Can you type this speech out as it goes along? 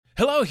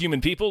Hello, human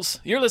peoples.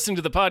 You're listening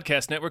to the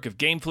podcast network of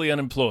Gamefully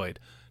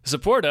Unemployed. To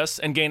support us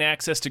and gain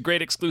access to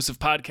great exclusive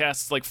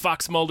podcasts like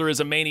Fox Mulder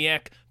is a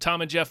Maniac, Tom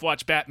and Jeff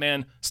Watch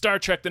Batman, Star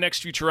Trek The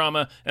Next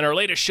Futurama, and our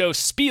latest show,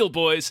 Spiel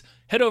Boys,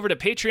 head over to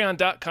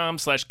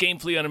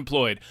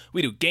patreon.com/gamefullyunemployed.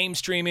 We do game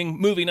streaming,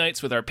 movie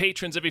nights with our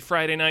patrons every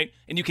Friday night,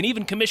 and you can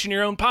even commission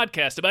your own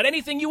podcast about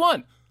anything you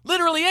want.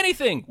 Literally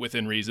anything,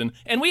 within reason,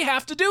 and we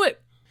have to do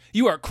it.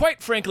 You are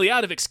quite frankly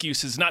out of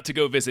excuses not to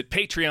go visit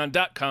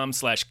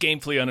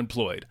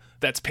patreon.com/gamefullyunemployed.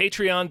 That's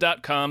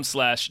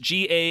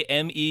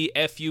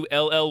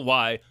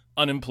patreon.com/GAMEFULLY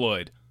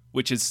unemployed,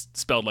 which is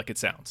spelled like it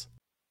sounds.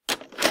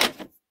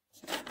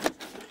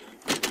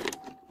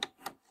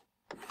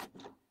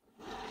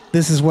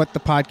 This is what the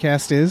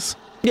podcast is.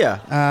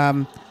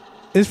 Yeah.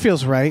 It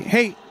feels right.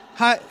 Hey,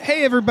 hi,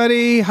 hey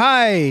everybody.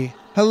 Hi.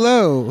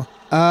 Hello.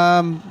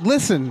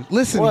 Listen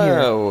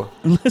Whoa.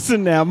 here.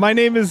 Listen now. My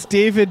name is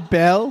David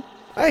Bell.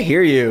 I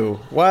hear you.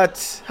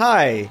 What?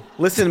 Hi.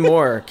 Listen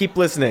more. Keep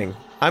listening.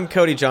 I'm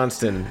Cody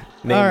Johnston,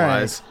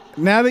 name-wise. Right.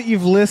 Now that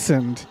you've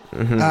listened,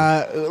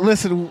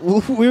 listen.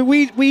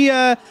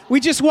 We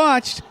just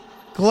watched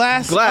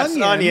Glass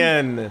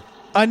Onion.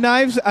 A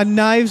Knives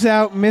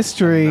Out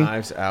mystery.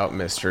 Knives Out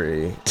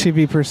mystery. To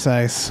be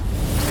precise.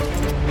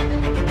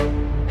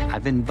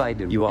 I've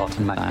invited you all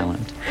to my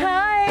island.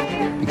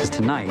 Hi. Because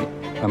tonight,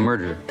 a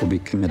murder will be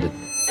committed.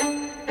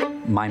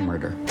 My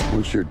murder.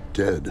 Once you're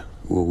dead,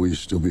 will we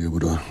still be able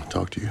to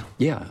talk to you?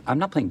 Yeah, I'm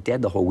not playing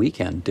dead the whole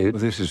weekend, dude.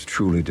 This is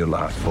truly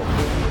delightful.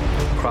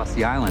 Across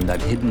the island,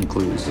 I've hidden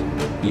clues.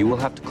 You will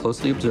have to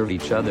closely observe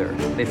each other.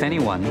 If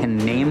anyone can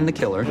name the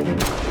killer,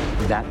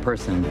 that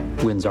person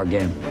wins our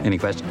game. Any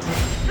questions?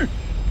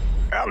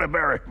 Halle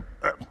Berry,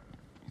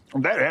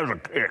 that has a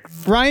kick.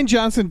 Rian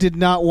Johnson did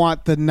not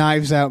want the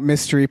Knives Out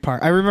mystery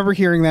part. I remember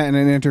hearing that in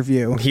an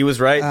interview. He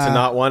was right to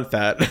not want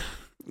that.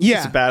 Yeah,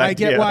 It's a bad I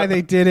get idea. why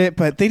they did it,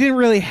 but they didn't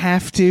really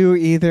have to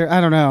either. I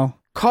don't know.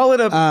 Call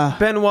it a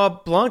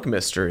Benoit Blanc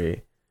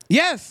mystery.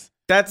 Yes.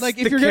 That's Like,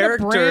 the if you're gonna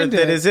character brand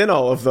that it- is in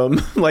all of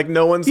them. Like,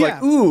 no one's Yeah.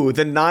 like, ooh,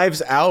 the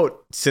Knives Out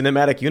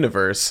cinematic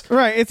universe.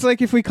 Right. It's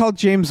like if we called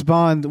James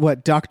Bond,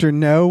 what, Dr.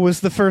 No was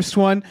the first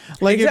one?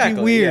 Like, it'd Exactly,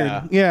 be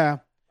weird. Yeah.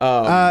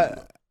 Um,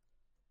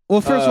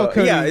 Well, first of all,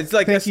 Cody. yeah, it's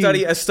like a thank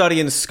you. study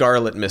in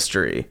Scarlet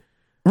mystery.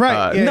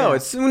 Right. Yeah, no,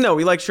 yeah.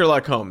 we like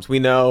Sherlock Holmes. We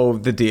know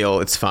the deal.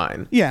 It's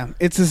fine. Yeah,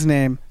 it's his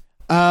name.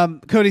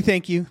 Cody,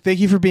 thank you. Thank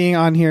you for being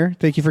on here.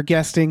 Thank you for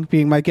guesting,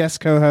 being my guest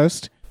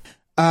co-host.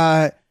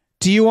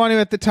 Do you want to,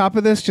 at the top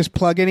of this, just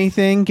plug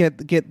anything? Get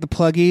the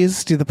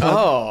pluggies? Do the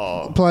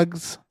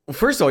plugs? Well,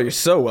 first of all, you're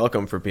so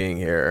welcome for being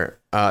here.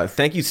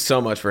 Thank you so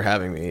much for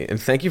having me, and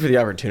thank you for the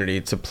opportunity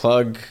to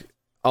plug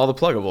all the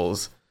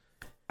pluggables.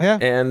 Yeah.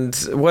 And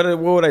what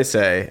would I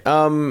say?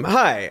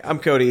 Hi, I'm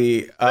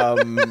Cody. Check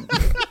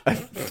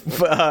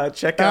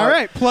out. All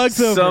right,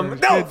 plugs over.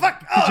 No,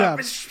 fuck. Good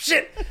job.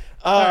 Shit.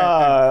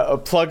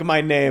 Plug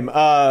my name.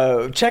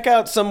 Check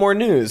out some more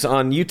news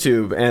on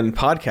YouTube and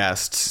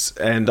podcasts,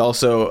 and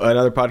also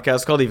another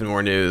podcast called Even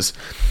More News.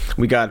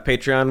 We got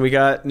Patreon, we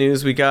got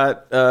news, we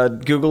got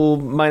Google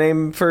my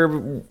name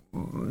for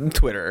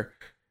Twitter,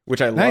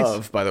 which I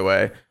love, by the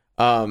way.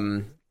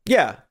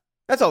 Yeah,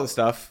 that's all the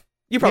stuff.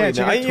 You probably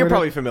know. You're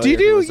probably familiar.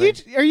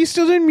 Are you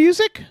still doing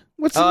music?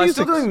 What's the music?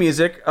 Still doing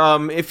music.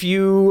 If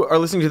you are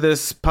listening to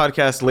this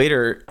podcast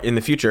later in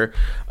the future,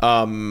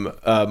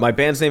 my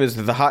band's name is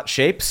The Hot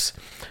Shapes,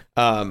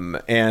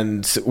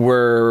 and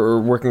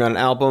we're working on an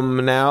album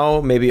now.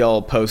 Maybe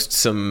I'll post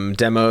some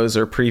demos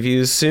or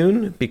previews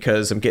soon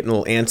because I'm getting a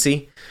little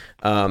antsy.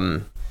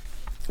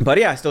 But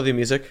yeah, I still do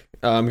music.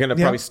 I'm gonna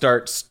probably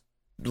start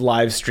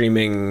live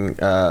streaming,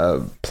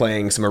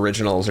 playing some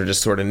originals, or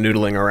just sort of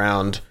noodling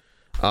around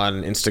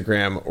on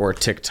Instagram or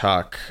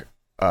TikTok,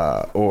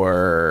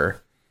 or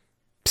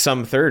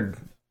some third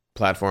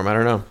platform. I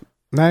don't know.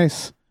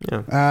 Nice.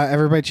 Yeah.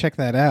 Everybody check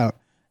that out.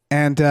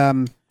 And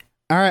all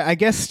right, I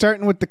guess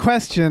starting with the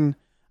question,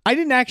 I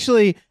didn't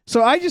actually.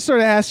 So I just sort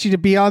of asked you to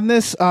be on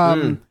this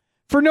for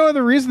no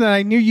other reason than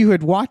I knew you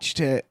had watched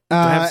it,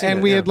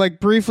 and we had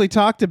like briefly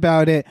talked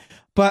about it,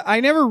 but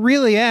I never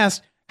really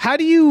asked. How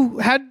did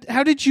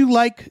you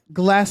like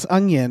Glass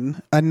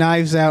Onion, a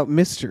Knives Out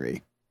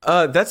mystery?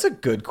 That's a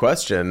good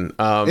question.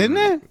 Isn't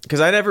it? Because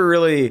I never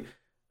really,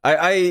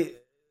 my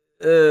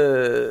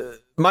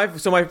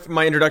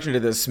introduction to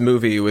this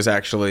movie was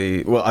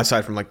actually, well,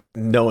 aside from like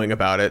knowing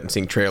about it and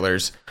seeing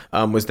trailers,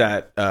 was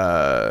that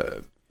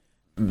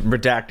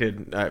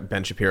redacted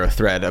Ben Shapiro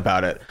thread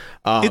about it.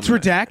 It's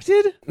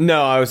redacted?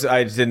 No,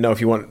 I didn't know if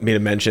you want me to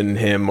mention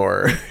him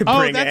or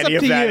bring that's any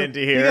up of to that you.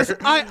 into here. Because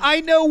I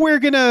know we're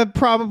gonna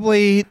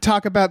probably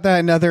talk about that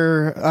in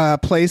other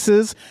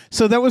places,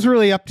 so that was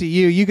really up to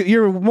you.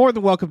 You're more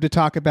than welcome to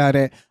talk about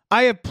it.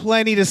 I have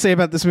plenty to say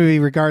about this movie,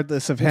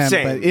 regardless of him.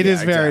 Same. But it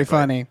is very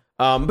funny.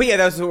 But yeah,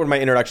 that was sort of my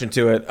introduction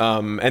to it.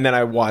 And then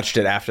I watched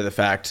it after the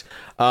fact.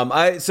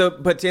 But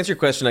to answer your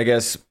question, I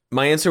guess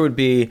my answer would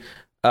be,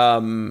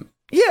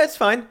 yeah, it's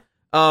fine.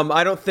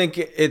 I don't think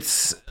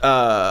it's.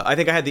 I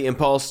think I had the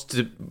impulse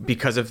to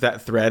because of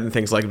that thread and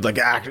things like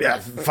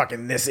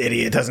fucking this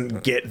idiot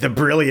doesn't get the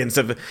brilliance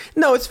of.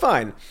 No, it's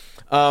fine.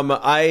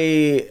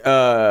 I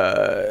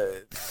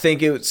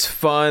think it's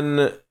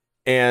fun,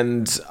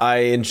 and I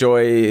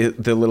enjoy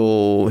his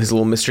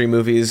little mystery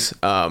movies.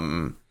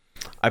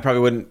 I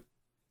probably wouldn't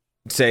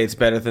say it's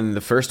better than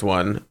the first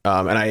one,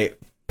 and I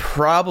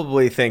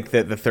probably think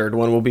that the third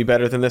one will be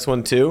better than this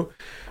one too,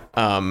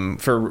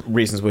 for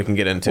reasons we can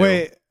get into.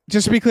 Wait,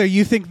 just to be clear,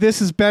 you think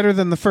this is better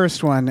than the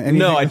first one? And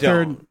you No, think I the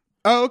third... don't.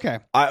 Oh, okay.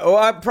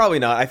 I probably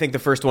not. I think the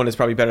first one is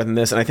probably better than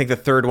this, and I think the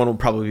third one will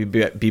probably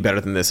be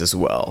better than this as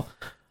well.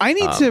 I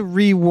need to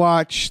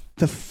rewatch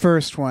the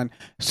first one.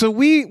 So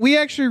we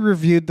actually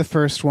reviewed the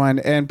first one,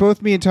 and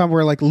both me and Tom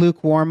were like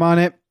lukewarm on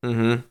it.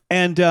 Mm-hmm.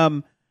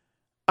 And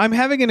I'm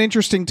having an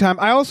interesting time.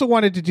 I also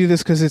wanted to do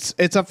this because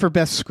it's up for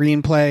best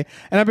screenplay,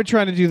 and I've been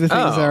trying to do the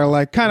things that are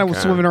like kind of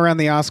swimming around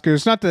the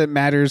Oscars. Not that it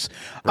matters.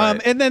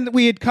 Right. And then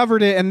we had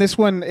covered it, and this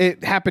one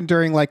it happened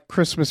during like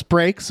Christmas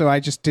break, so I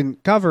just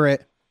didn't cover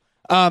it.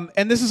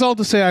 And this is all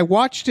to say, I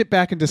watched it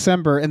back in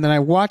December, and then I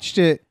watched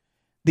it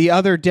the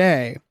other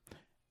day,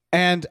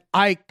 and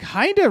I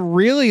kind of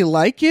really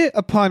like it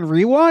upon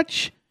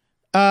rewatch.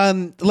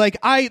 Like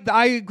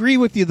I agree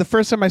with you. The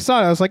first time I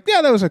saw it, I was like,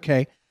 yeah, that was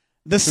okay.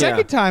 The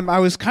second time, I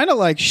was kind of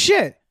like,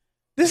 shit,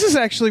 this is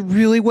actually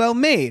really well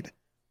made.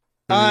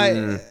 So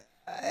I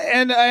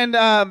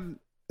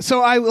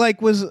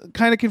like was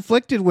kind of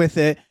conflicted with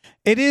it.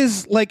 It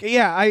is like,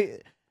 yeah,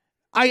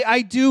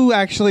 I do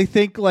actually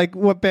think like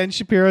what Ben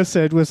Shapiro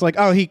said was like,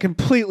 oh, he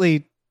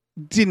completely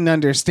didn't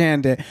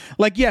understand it.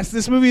 Like, yes,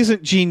 this movie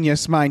isn't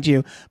genius, mind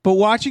you, but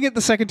watching it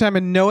the second time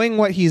and knowing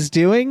what he's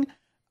doing,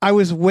 I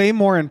was way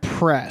more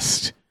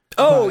impressed.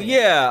 Oh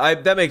yeah,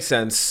 that makes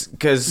sense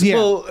because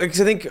I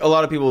think a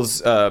lot of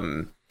people's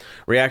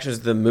reactions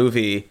to the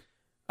movie,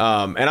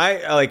 and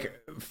I like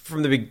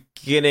from the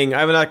beginning.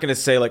 I'm not gonna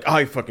say like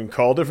I fucking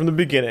called it from the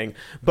beginning,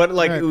 but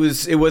like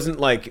it wasn't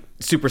like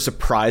super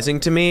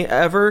surprising to me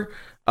ever.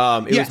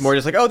 It was more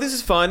just like, oh, this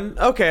is fun.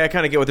 Okay, I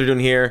kind of get what they're doing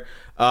here.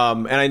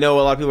 And I know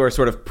a lot of people are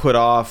sort of put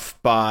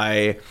off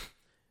by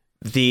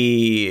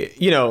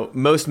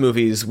most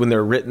movies when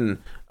they're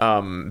written.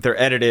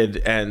 They're edited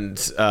and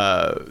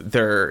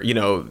the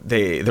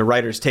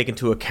writers take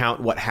into account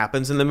what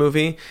happens in the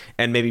movie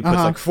and maybe puts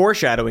like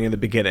foreshadowing in the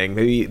beginning,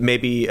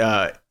 maybe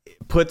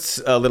puts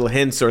little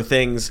hints or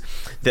things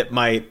that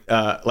might,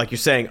 like you're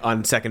saying,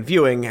 on second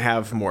viewing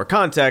have more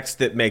context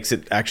that makes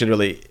it actually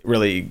really,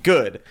 really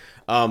good.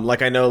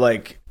 Like I know,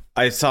 like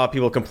I saw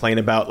people complain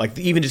about like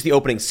even just the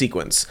opening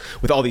sequence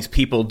with all these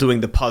people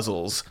doing the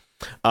puzzles,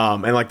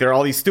 and like there are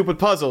all these stupid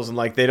puzzles and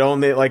like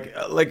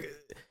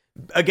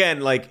again,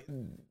 like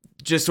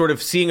just sort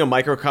of seeing a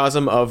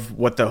microcosm of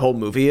what the whole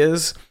movie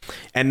is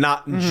and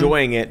not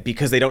enjoying it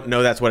because they don't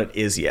know that's what it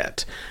is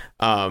yet.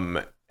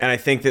 And I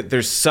think that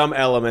there's some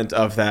element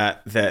of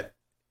that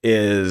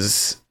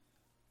is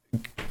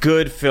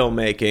good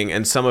filmmaking,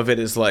 and some of it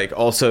is like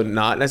also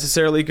not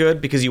necessarily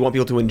good because you want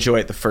people to enjoy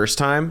it the first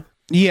time.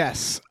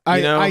 Yes,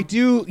 I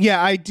do.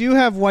 Yeah, I do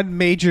have one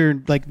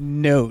major like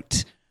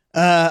note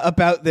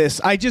about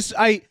this.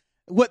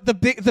 What the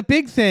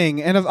big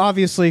thing, and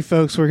obviously,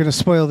 folks, we're going to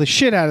spoil the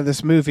shit out of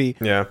this movie.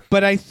 Yeah.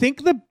 But I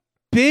think the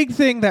big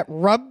thing that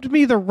rubbed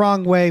me the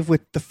wrong way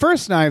with the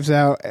first Knives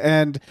Out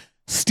and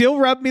still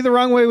rubbed me the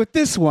wrong way with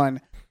this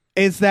one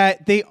is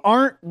that they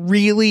aren't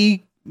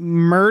really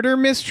murder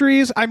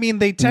mysteries. I mean,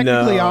 they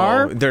technically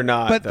are. They're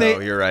not,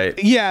 but you're right.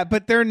 Yeah,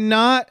 but they're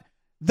not.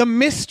 The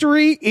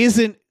mystery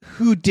isn't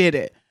who did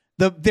it.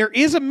 There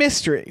is a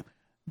mystery,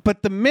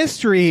 but the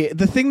mystery,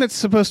 the thing that's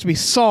supposed to be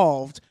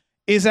solved,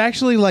 is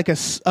actually like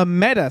a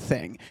meta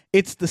thing.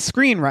 It's the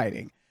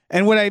screenwriting.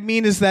 And what I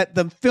mean is that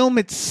the film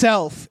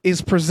itself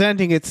is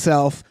presenting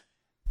itself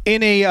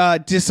in a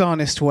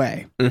dishonest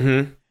way.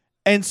 Mm-hmm.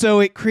 And so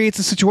it creates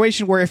a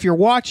situation where if you're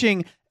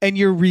watching and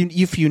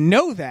if you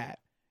know that,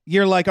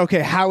 you're like,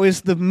 okay, how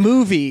is the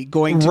movie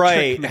going to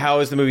trick me? How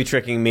is the movie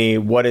tricking me?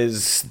 What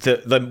is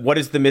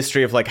the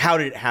mystery of like, how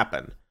did it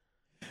happen?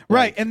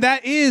 Right. And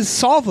that is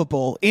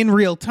solvable in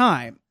real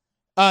time.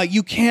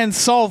 You can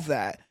solve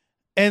that.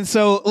 And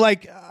so,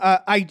 like,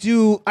 I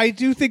do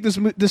think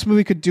this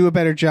movie could do a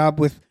better job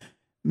with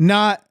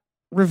not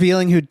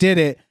revealing who did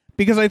it,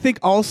 because I think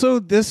also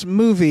this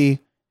movie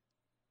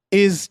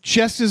is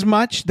just as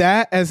much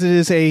that as it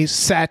is a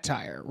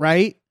satire,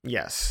 right?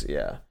 Yes,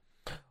 yeah.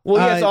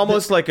 Well, yeah, it's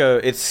almost like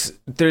it's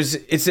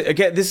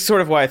again, this is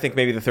sort of why I think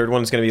maybe the third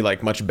one is going to be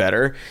like much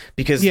better,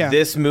 because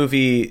this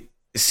movie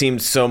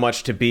seemed so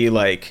much to be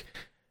like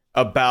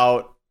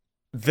about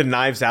the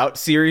Knives Out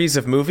series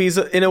of movies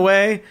in a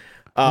way.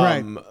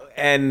 Right.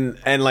 And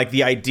like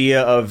the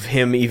idea of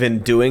him even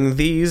doing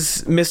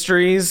these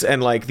mysteries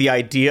and like the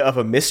idea of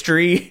a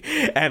mystery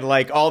and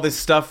like all this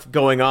stuff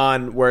going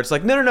on where it's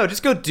like, no,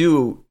 just go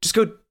do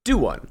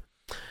one.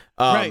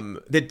 Right.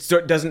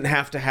 That doesn't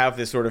have to have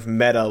this sort of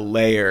meta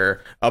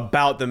layer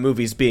about the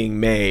movies being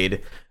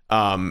made,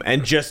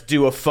 and just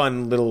do a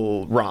fun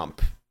little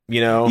romp,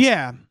 you know?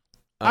 Yeah.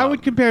 I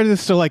would compare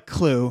this to like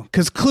Clue,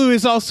 because Clue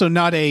is also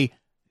not a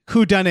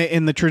whodunit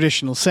in the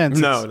traditional sense.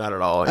 No, not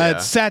at all. Yeah.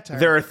 It's satire.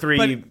 There are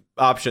three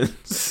options.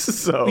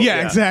 So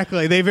yeah,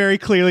 exactly. They very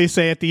clearly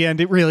say at the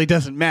end it really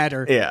doesn't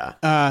matter. Yeah.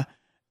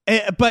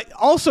 But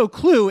also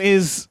Clue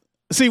is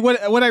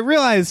what I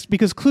realized,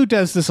 because Clue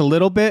does this a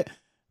little bit,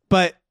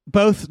 but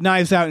both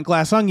Knives Out and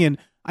Glass Onion,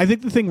 I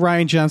think the thing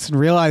Rian Johnson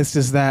realized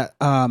is that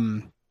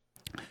the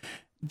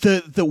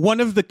one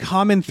of the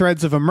common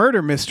threads of a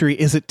murder mystery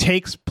is it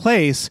takes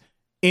place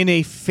in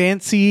a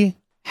fancy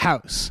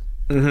house.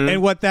 Mm-hmm.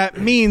 And what that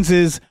means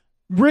is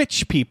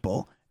rich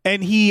people.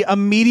 And he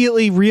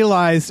immediately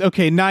realized,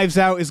 okay, Knives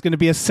Out is going to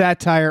be a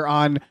satire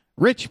on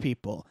rich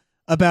people,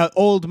 about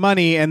old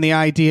money and the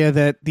idea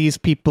that these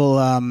people,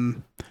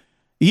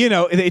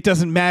 it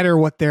doesn't matter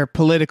what their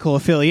political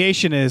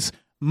affiliation is.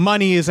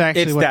 Money is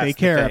actually what they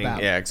care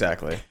about. Yeah,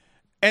 exactly.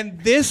 And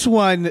this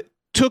one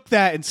took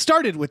that and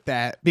started with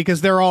that,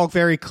 because they're all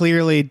very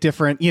clearly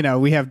different.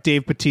 We have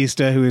Dave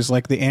Bautista, who is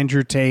like the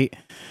Andrew Tate.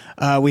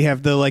 We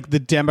have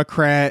the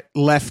Democrat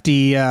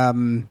lefty a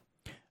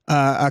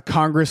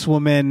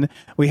congresswoman.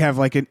 We have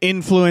like an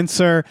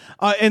influencer,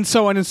 and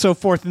so on and so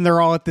forth. And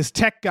they're all at this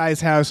tech guy's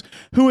house,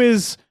 who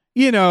is,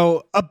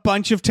 a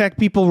bunch of tech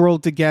people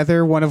rolled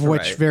together, one of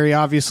which very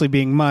obviously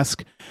being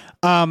Musk.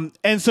 And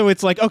so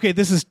it's like, okay,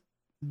 this is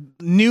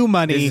new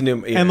money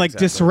and like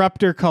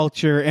disruptor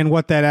culture and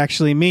what that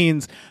actually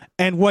means.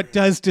 And what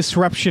does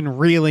disruption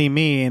really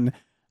mean?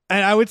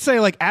 And I would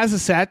say, like, as a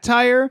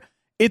satire,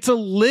 it's a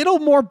little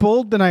more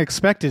bold than I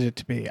expected it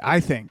to be, I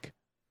think.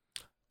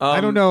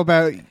 I don't know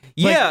about...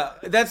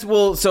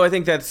 So I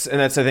think that's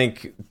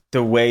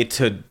the way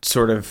to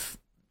sort of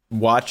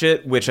watch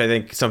it, which I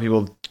think some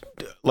people,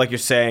 like you're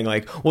saying,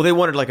 like, well, they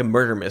wanted like a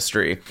murder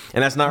mystery,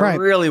 and that's not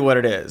really what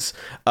it is.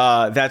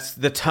 That's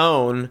the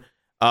tone,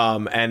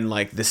 and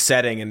like the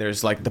setting, and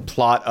there's like the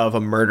plot of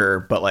a murder,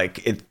 but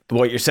like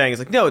what you're saying is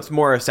like, no, it's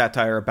more a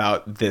satire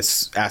about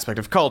this aspect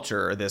of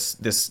culture, or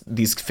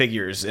these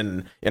figures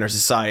in our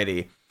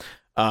society,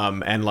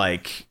 and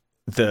like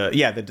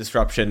the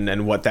disruption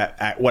and what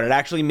it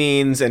actually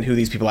means, and who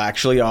these people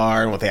actually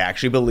are, and what they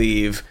actually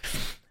believe.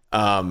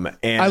 And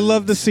I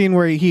love the scene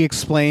where he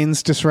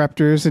explains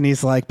disruptors, and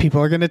he's like, people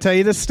are going to tell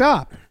you to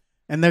stop,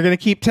 and they're going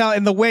to keep telling.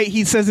 And the way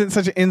he says it in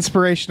such an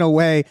inspirational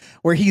way,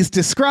 where he's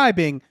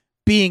describing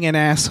being an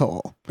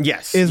asshole,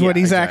 is what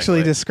he's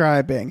actually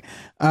describing.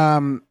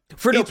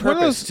 For no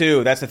purpose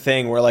too. That's the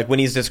thing, where like when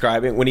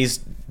he's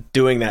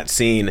doing that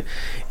scene,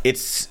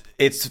 it's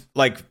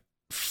like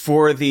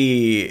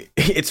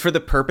it's for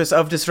the purpose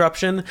of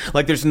disruption.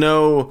 Like there's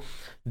no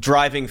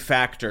driving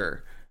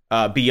factor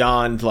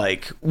beyond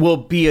like, well,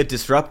 be a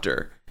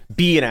disruptor,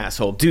 be an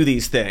asshole, do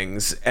these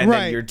things, and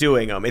then you're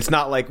doing them. It's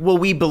not like, well,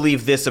 we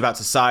believe this about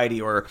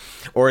society, or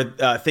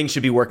things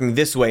should be working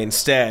this way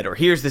instead, or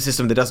here's the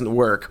system that doesn't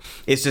work.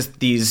 It's just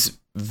these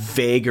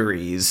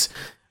vagaries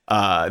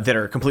that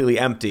are completely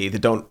empty, that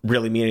don't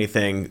really mean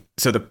anything.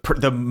 So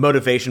the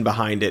motivation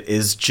behind it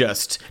is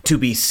just to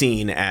be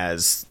seen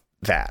as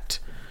that.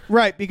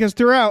 Right, because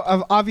throughout,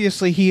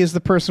 obviously, he is the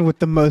person with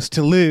the most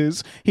to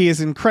lose. He is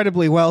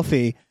incredibly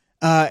wealthy,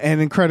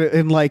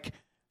 and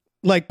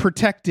like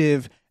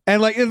protective,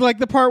 and like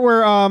the part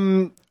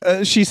where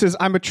she says,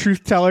 "I'm a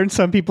truth teller, and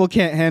some people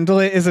can't handle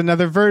it," is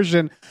another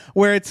version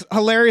where it's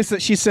hilarious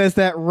that she says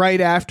that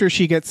right after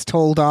she gets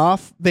told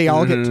off. They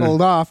all get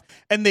told off,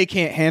 and they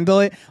can't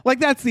handle it. Like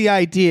that's the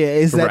idea,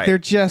 is that they're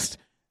just.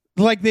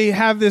 Like they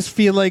have this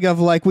feeling of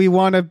like, we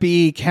want to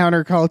be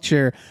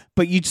counterculture,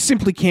 but you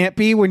simply can't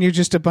be when you're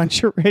just a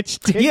bunch of rich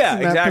dicks in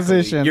that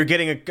position. You're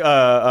getting a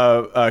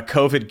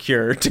COVID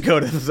cure to go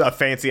to a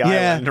fancy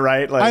island,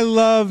 right? Like, I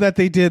love that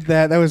they did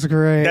that. That was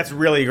great. That's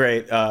really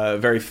great.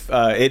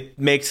 It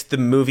makes the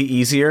movie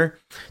easier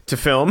to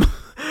film.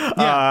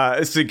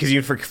 Because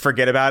you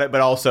forget about it,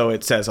 but also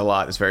it says a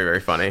lot. It's very,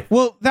 very funny.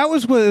 Well, that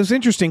was what was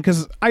interesting,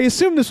 because I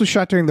assumed this was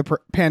shot during the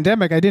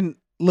pandemic. I didn't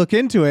look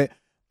into it,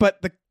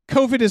 but the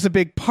COVID is a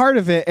big part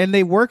of it, and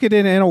they work it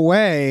in a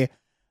way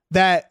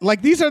that,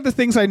 like, these are the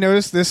things I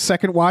noticed this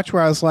second watch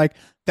where I was like,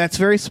 that's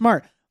very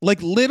smart.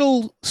 Like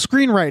little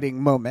screenwriting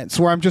moments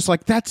where I'm just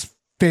like, that's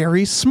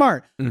very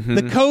smart. Mm-hmm.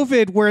 The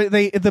COVID where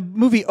the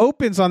movie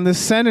opens on this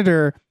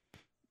senator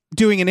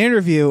doing an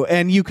interview,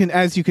 and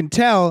as you can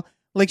tell,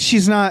 like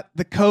she's not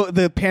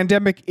the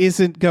pandemic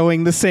isn't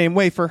going the same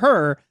way for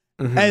her.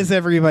 Mm-hmm. As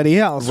everybody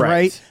else,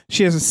 right?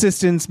 She has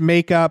assistants,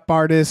 makeup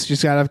artists,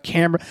 she's got a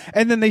camera,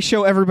 and then they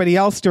show everybody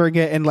else during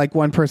it, and like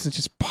one person's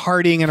just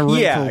partying in a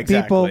room full of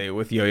people.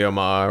 With Yo-Yo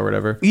Ma or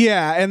whatever.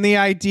 Yeah, and the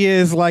idea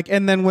is like,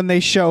 and then when they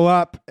show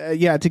up,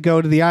 to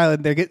go to the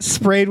island, they get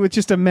sprayed with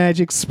just a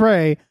magic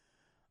spray,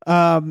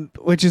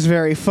 which is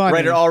very funny.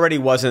 Right, it already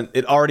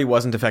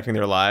wasn't affecting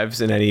their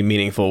lives in any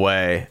meaningful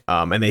way,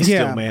 and they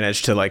still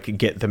managed to like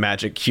get the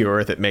magic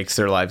cure that makes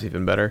their lives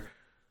even better.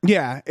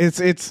 Yeah,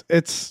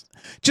 it's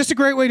just a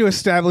great way to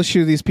establish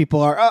who these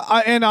people are.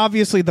 And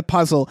obviously the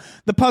puzzle,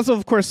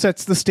 of course,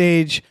 sets the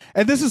stage.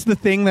 And this is the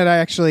thing that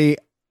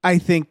I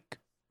think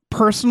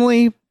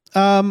personally,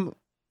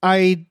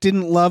 I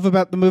didn't love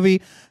about the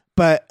movie,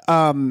 but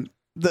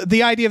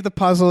the idea of the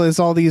puzzle is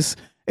all these.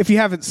 If you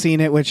haven't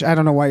seen it, which I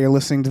don't know why you're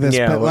listening to this,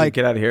 Yeah, but well, like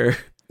get out of here.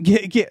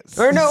 get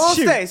Or no, well,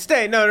 shoot.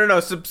 stay. No.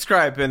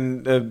 Subscribe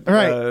and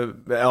Right.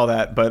 all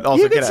that, but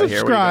also You can get out of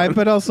here. What are you subscribe, doing?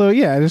 but also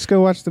just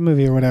go watch the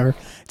movie or whatever.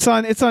 It's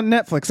on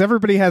Netflix.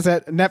 Everybody has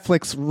that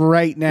Netflix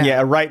right now.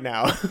 Yeah, right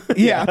now.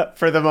 Yeah.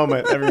 for the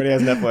moment, everybody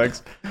has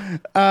Netflix.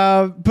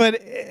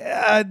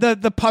 But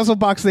the puzzle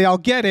box, they all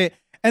get it,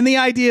 and the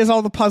idea is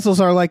all the puzzles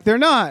are like they're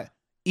not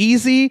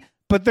easy,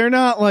 but they're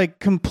not like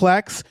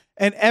complex,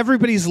 and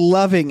everybody's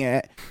loving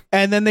it.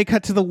 And then they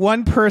cut to the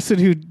one person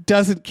who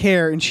doesn't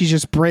care, and she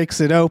just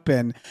breaks it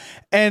open,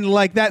 and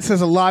like that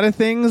says a lot of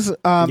things.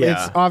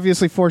 It's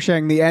obviously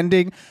foreshadowing the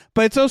ending,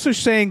 but it's also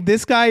saying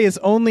this guy is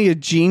only a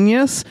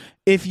genius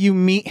if you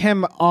meet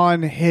him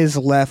on his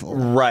level.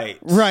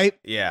 Right.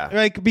 Yeah.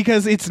 Like,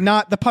 because it's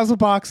not the puzzle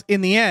box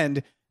in the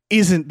end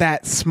isn't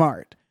that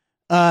smart.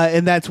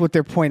 And that's what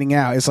they're pointing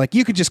out is like,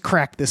 you could just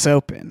crack this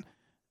open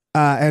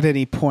at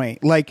any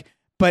point. Like,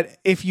 but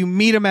if you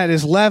meet him at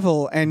his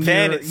level and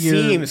then it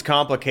seems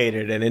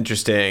complicated and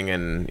interesting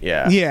and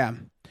Yeah.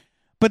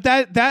 But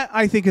that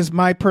I think is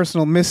my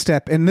personal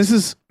misstep. And this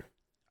is,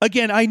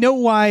 again, I know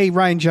why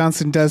Rian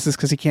Johnson does this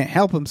because he can't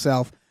help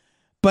himself.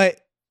 But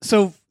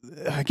so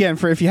again,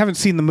 for if you haven't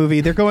seen the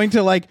movie, they're going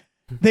to like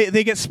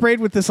they get sprayed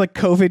with this like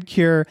COVID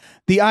cure.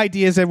 The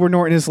idea is Edward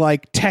Norton is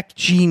like tech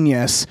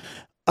genius,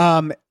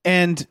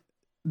 and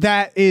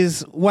that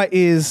is what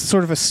is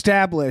sort of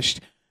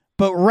established.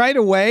 But right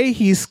away,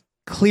 he's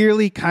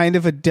clearly kind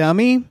of a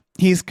dummy.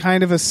 He's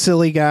kind of a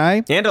silly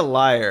guy and a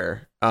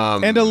liar.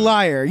 And a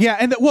liar, yeah.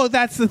 And well,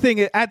 that's the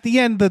thing. At the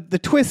end, the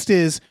twist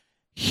is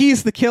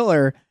he's the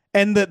killer.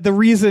 And the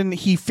reason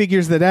he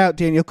figures that out,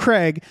 Daniel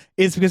Craig,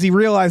 is because he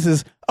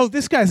realizes, oh,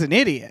 this guy's an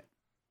idiot.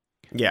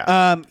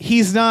 Yeah.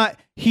 He's not.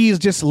 He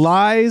just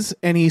lies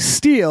and he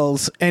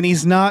steals and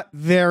he's not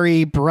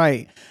very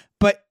bright.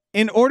 But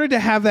in order to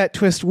have that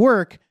twist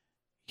work,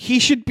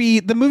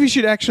 the movie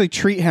should actually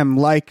treat him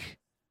like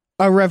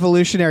a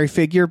revolutionary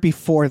figure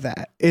before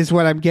that, is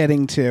what I'm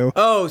getting to.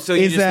 Oh, so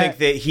you just think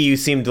that he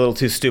seemed a little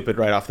too stupid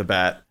right off the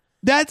bat.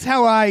 That's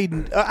how I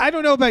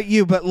don't know about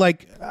you, but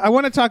like, I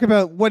want to talk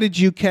about what did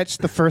you catch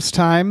the first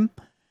time?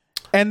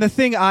 And the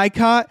thing I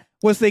caught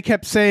was they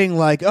kept saying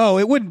like, oh,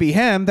 it wouldn't be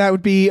him. That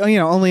would be,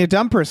 only a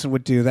dumb person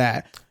would do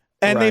that.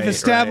 And they've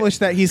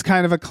established that he's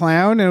kind of a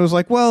clown. And it was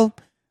like, well,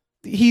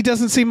 he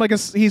doesn't seem like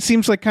he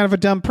seems like kind of a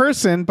dumb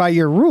person by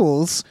your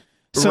rules.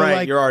 So right.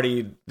 Like, you're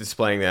already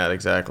displaying that.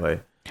 Exactly.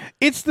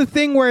 It's the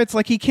thing where it's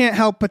like, he can't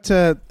help but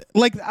to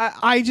like,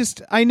 I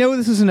know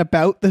this isn't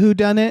about the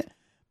whodunit,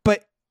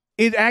 but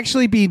it'd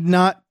actually be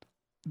not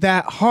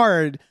that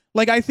hard.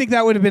 Like, I think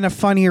that would have been a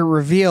funnier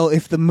reveal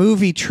if the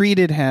movie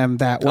treated him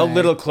that way. A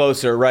little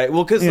closer, right?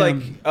 Well, because a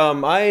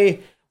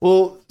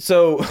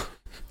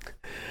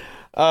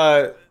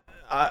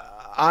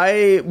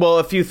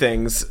few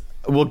things.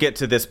 We'll get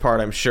to this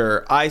part, I'm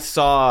sure. I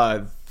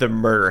saw the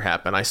murder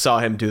happen. I saw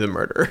him do the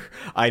murder.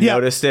 I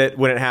noticed it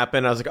when it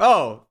happened. I was like,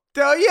 oh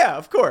yeah,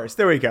 of course.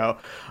 There we go.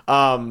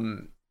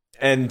 And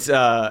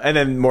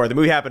then more. The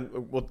movie happened.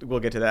 We'll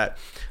get to that.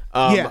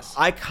 Yes.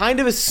 I kind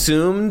of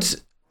assumed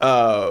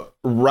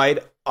right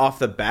off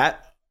the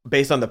bat,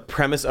 based on the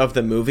premise of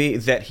the movie,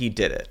 that he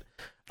did it.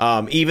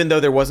 Even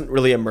though there wasn't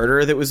really a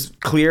murder that was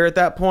clear at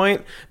that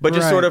point, but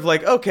just sort of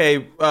like,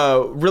 okay,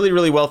 really,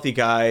 really wealthy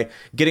guy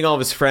getting all of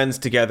his friends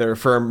together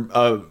for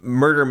a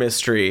murder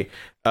mystery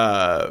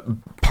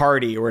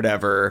party or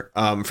whatever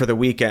for the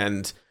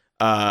weekend.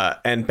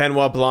 And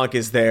Benoit Blanc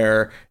is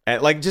there,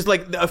 and like just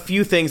like a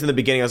few things in the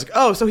beginning, I was like,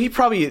 oh, so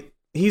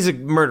he's a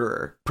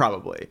murderer,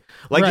 probably.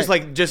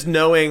 Like just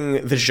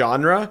knowing the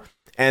genre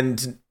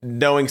and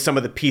knowing some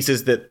of the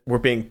pieces that were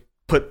being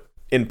put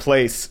in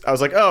place, I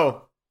was like,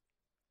 oh,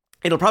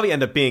 it'll probably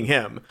end up being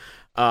him.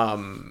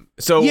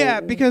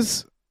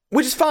 Because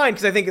which is fine,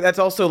 because I think that's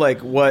also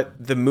like what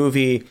the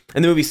movie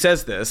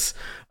says this.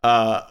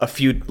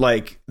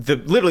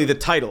 Literally the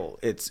title,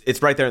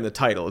 it's right there in the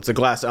title. It's a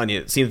glass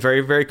onion. It seems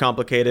very, very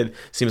complicated.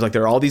 Seems like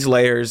there are all these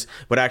layers,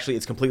 but actually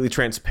it's completely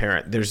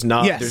transparent. There's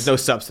no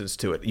substance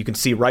to it. You can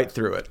see right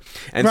through it.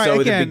 And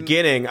so at the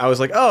beginning, I was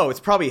like, oh, it's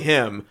probably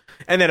him.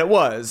 And then it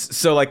was.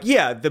 So like,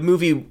 yeah, the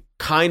movie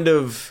kind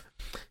of,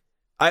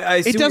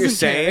 I see what you're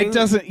saying. It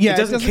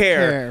doesn't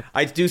care.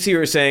 I do see what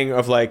you're saying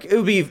of like,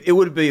 it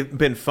would have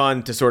been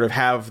fun to sort of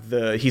have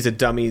he's a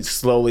dummy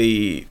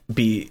slowly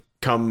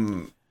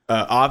become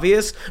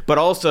obvious, but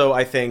also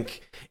I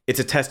think it's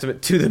a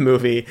testament to the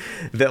movie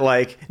that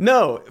like,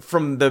 no,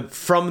 from the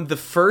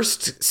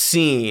first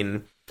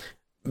scene,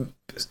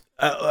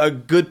 a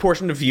good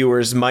portion of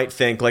viewers might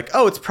think like,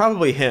 oh, it's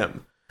probably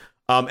him.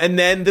 And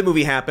then the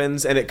movie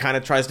happens and it kind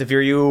of tries to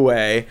veer you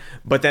away,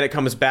 but then it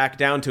comes back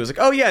down to it's like,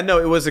 oh yeah, no,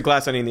 it was a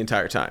glass onion the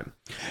entire time.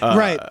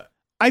 Right.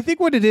 I think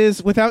what it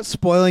is, without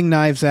spoiling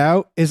Knives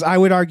Out, is I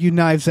would argue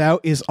Knives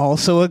Out is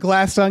also a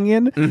glass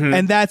onion. Mm-hmm.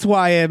 And that's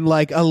why I'm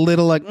like a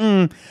little like,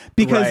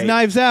 because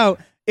Knives Out,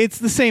 it's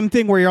the same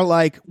thing where you're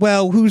like,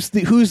 well, who's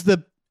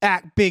the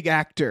big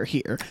actor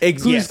here?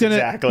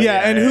 Exactly.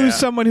 Who's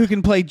someone who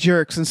can play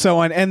jerks and so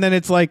on. And then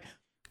it's like,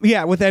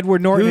 Yeah, with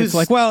Edward Norton, it's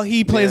like, well,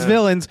 he plays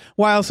villains.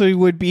 Why else he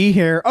would be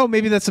here? Oh,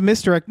 maybe that's a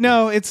misdirect.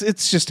 No, it's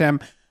just him.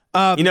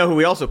 You know who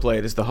he also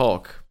played is the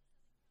Hulk.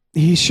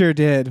 He sure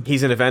did.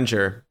 He's an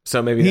Avenger,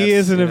 so maybe he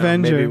is an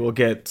Avenger. Maybe we'll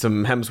get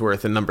some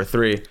Hemsworth in number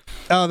 3.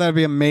 Oh, that'd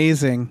be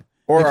amazing.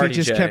 Or if RDJ. he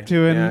just kept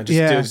doing,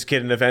 just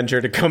get an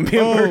Avenger to come be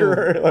a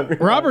murderer.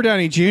 Robert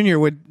Downey Jr.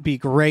 would be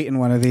great in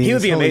one of these. He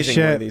would be Holy amazing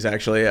shit. in one of these,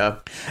 actually. Yeah,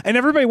 and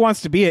everybody wants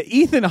to be it.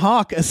 Ethan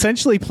Hawke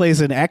essentially plays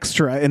an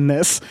extra in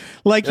this.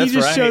 Like he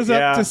just shows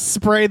up to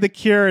spray the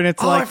cure, and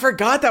it's like, I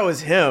forgot that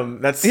was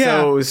him. That's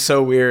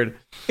so weird.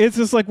 It's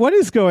just like, what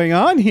is going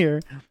on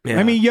here? Yeah.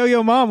 I mean,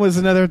 Yo-Yo Ma was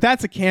another.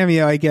 That's a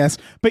cameo, I guess.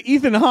 But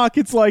Ethan Hawke,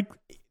 it's like.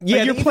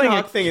 Yeah, you're the playing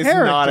Ethan Hawke thing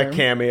character. is not a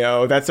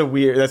cameo. That's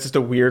just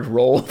a weird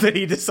role that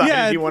he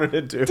decided he wanted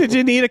to do. Did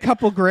you need a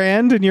couple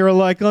grand? And you were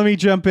like, let me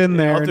jump in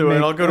there. I'll do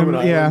it. I'll go to an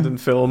island and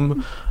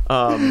film.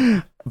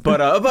 So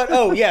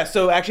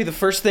actually the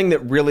first thing that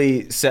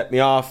really set me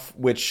off,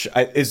 which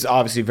is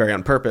obviously very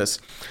on purpose,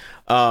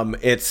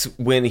 it's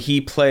when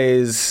he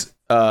plays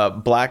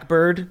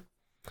Blackbird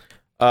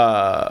he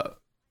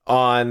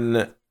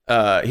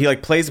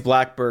like plays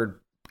Blackbird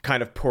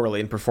kind of poorly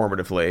and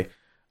performatively.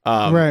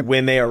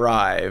 When they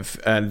arrive,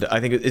 and I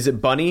think is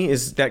it Bunny?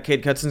 Is that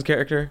Kate Hudson's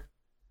character?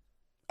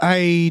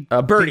 Birdie.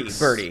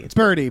 It's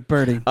Birdie.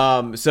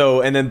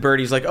 So and then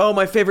Birdie's like, "Oh,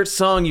 my favorite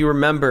song you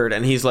remembered,"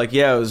 and he's like,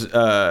 "Yeah, it was.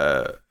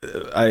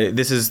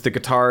 This is the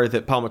guitar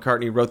that Paul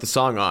McCartney wrote the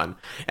song on,"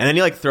 and then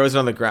he like throws it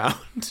on the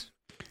ground.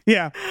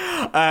 Yeah.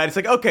 It's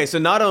like, okay, so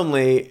not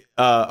only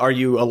are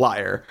you a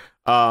liar,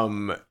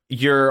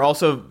 you're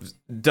also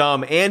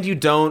dumb, and you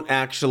don't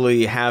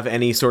actually have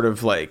any sort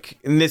of like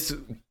in this.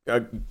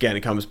 Again,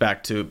 it comes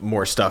back to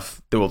more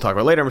stuff that we'll talk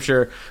about later, I'm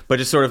sure, but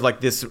just sort of like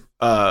this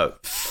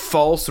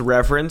false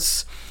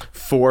reverence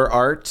for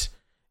art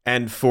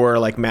and for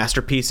like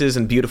masterpieces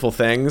and beautiful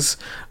things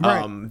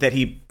that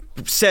he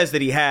says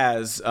that he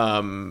has,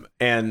 and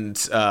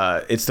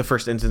it's the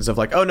first instance of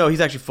like, oh no,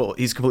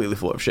 he's completely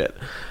full of shit.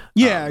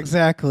 Yeah,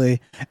 exactly.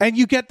 And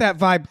you get that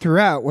vibe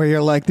throughout where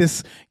you're like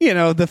this,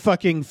 the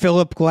fucking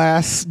Philip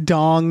Glass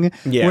dong,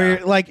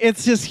 where like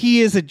it's just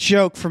he is a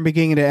joke from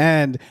beginning to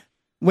end.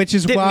 Which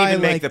is didn't why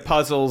even make the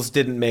puzzles,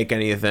 didn't make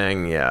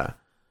anything. Yeah.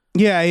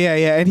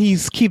 And he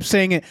keeps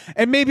saying it.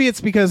 And maybe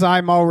it's because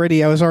I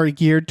was already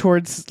geared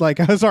towards, like,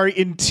 I was already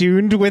in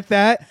tuned with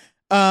that.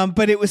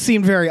 But it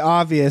seemed very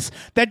obvious.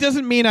 That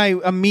doesn't mean I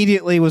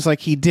immediately was like,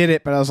 he did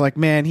it, but I was like,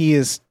 man, he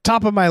is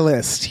top of my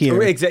list here.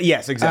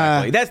 Yes,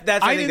 exactly.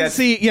 I didn't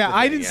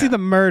see the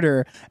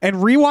murder. And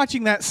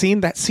rewatching that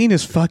scene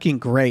is fucking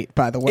great,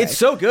 by the way. It's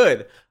so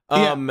good.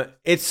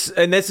 This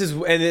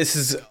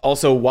is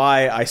also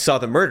why I saw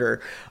the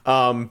murder,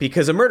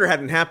 because a murder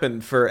hadn't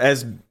happened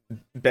as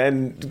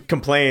Ben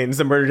complains,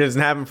 the murder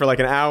doesn't happen for like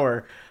an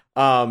hour.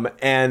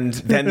 And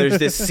then there's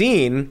this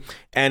scene,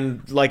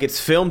 and like it's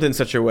filmed in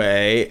such a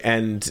way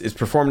and it's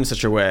performed in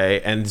such a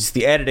way, and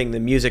the editing, the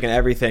music and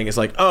everything is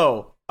like,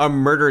 oh, a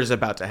murder is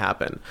about to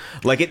happen.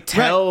 Like it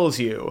tells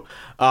you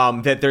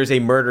that there's a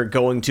murder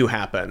going to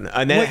happen,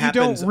 and then what it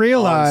happens you don't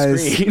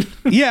realize, on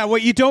screen.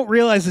 what you don't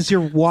realize is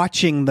you're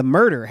watching the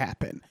murder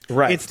happen.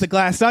 Right, it's the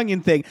glass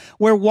onion thing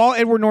where while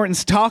Edward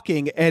Norton's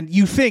talking, and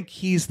you think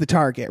he's the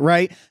target,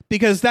 right?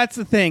 Because that's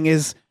the thing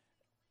is,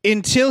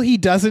 until he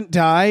doesn't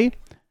die,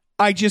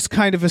 I just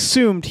kind of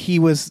assumed he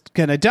was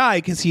gonna die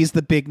because he's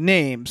the big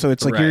name. So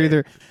it's like you're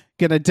either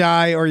gonna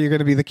die or you're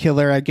gonna be the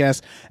killer, I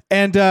guess.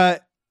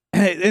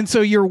 And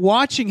so you're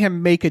watching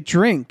him make a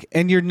drink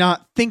and you're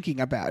not thinking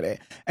about it.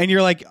 And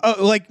you're like, oh,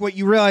 like what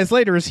you realize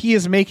later is he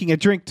is making a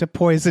drink to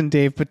poison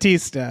Dave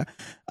Bautista.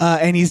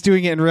 And he's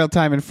doing it in real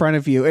time in front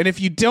of you. And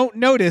if you don't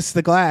notice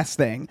the glass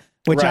thing,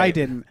 which I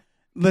didn't,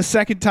 the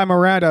second time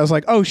around, I was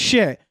like, oh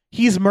shit,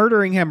 he's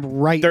murdering him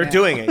right now. They're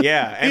doing it,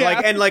 yeah.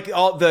 And like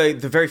all the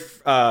very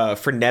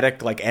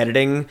frenetic like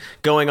editing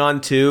going on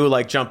too,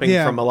 like jumping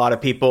from a lot of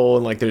people,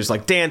 and like there's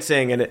like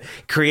dancing, and it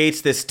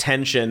creates this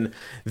tension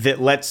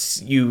that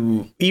lets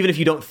you, even if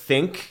you don't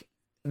think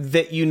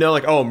that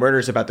like, oh,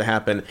 murder's about to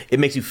happen, it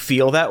makes you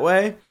feel that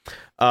way.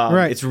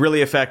 It's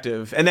really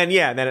effective. And then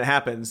it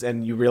happens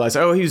and you realize,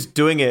 oh, he was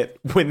doing it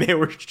when they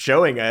were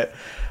showing it.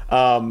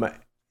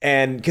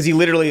 And because he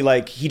literally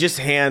he just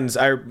hands,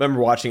 I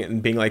remember watching it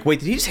and being like, wait,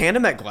 did he just hand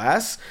him that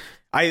glass?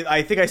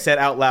 I think I said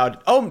out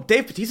loud, oh,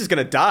 Dave Bautista's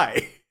going to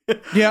die.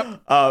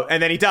 Yep.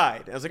 And then he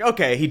died. I was like,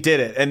 okay, he did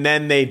it. And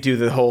then they do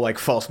the whole like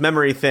false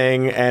memory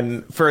thing.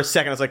 And for a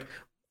second I was like,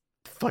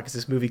 the fuck is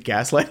this movie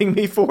gaslighting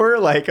me for?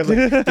 Like, I was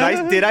like,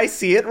 did I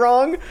see it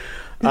wrong?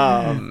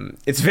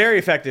 It's very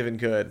effective and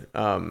good.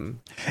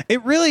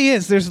 It really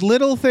is. There's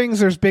little things,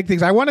 there's big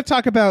things. I want to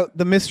talk about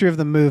the mystery of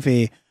the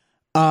movie,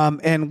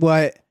 and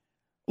why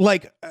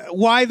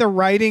the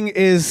writing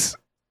is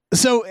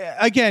so.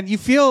 Again, you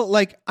feel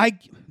like I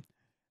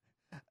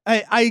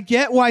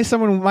get why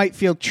someone might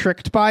feel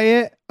tricked by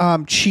it,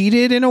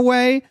 cheated in a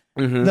way.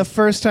 Mm-hmm. The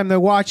first time they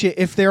watch it,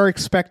 if they're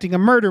expecting a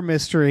murder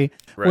mystery,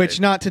 which,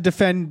 not to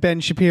defend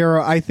Ben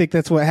Shapiro, I think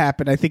that's what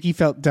happened. I think he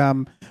felt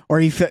dumb, or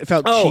he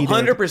felt cheated.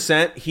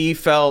 100%. He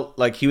felt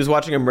like he was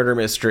watching a murder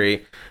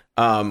mystery,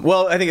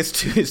 Well, I think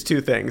it's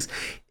two things.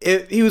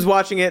 He was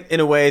watching it in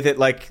a way that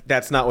like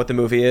that's not what the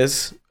movie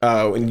is.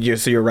 So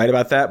you're right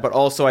about that. But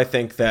also, I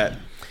think that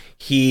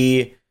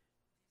he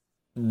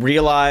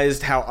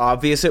realized how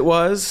obvious it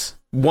was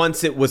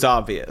once it was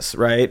obvious,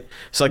 right?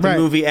 So like the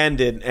movie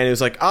ended and it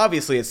was like,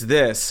 obviously it's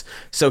this.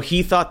 So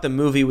he thought the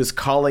movie was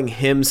calling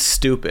him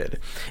stupid.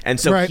 And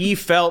so he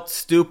felt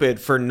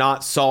stupid for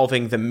not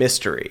solving the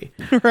mystery.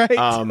 Right.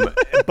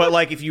 But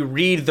like if you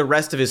read the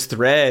rest of his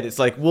thread, it's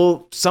like,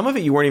 well, some of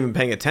it you weren't even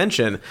paying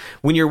attention.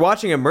 When you're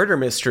watching a murder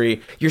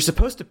mystery, you're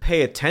supposed to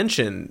pay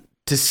attention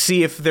to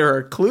see if there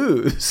are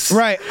clues.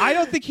 Right. I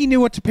don't think he knew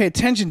what to pay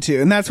attention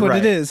to, and that's what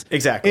it is.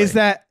 Exactly. Is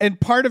that, and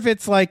part of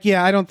it's like,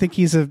 yeah, I don't think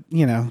he's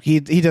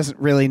he doesn't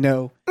really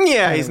know.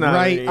 Yeah, he's not.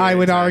 Right. I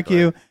would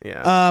argue.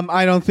 Yeah.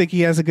 I don't think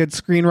he has a good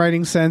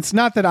screenwriting sense.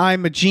 Not that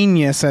I'm a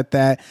genius at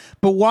that,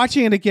 but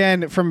watching it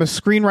again from a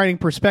screenwriting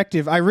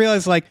perspective, I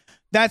realize like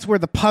that's where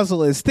the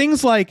puzzle is.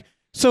 Things like,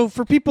 so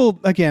for people,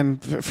 again,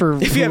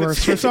 for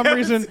some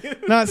reason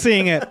not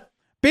seeing it,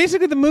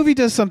 basically, the movie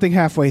does something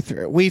halfway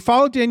through. We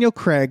follow Daniel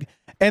Craig,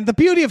 and the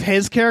beauty of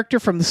his character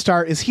from the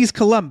start is he's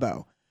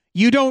Columbo.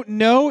 You don't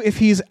know if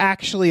he's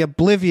actually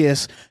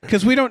oblivious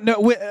because we don't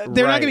know.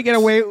 They're not going to get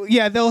away.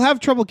 Yeah, they'll have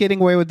trouble getting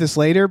away with this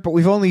later, but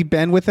we've only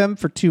been with him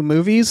for 2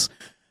 movies.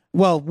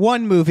 Well,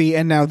 1 movie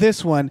and now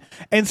this one.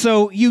 And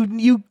so you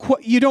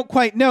don't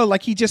quite know.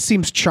 Like, he just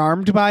seems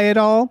charmed by it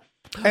all.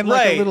 And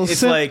like a little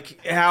it's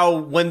like how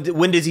when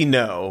does he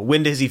know?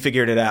 When does he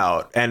figure it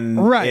out? And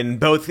in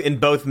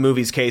both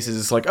movies' cases,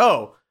 it's like,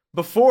 oh,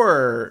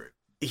 before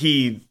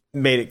he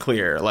made it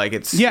clear. Like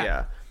it's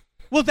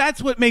Well,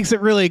 that's what makes it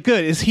really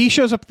good. Is he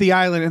shows up at the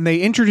island and they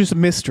introduce a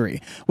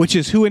mystery, which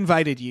is who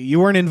invited you. You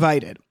weren't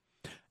invited,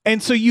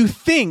 and so you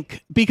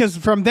think, because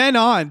from then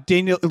on,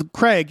 Daniel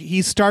Craig,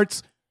 he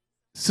starts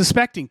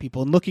suspecting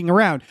people and looking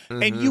around,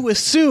 and you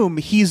assume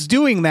he's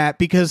doing that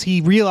because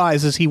he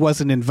realizes he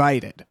wasn't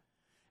invited.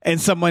 And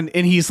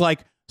he's like,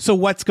 so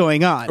what's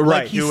going on?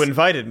 Right. Like, who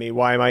invited me?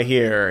 Why am I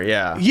here?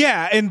 Yeah.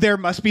 Yeah. And there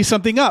must be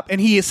something up.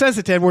 And he says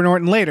it to Edward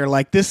Norton later,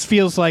 like, this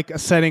feels like a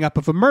setting up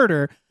of a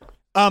murder.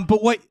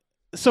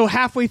 So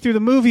halfway through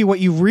the movie, what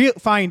you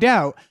find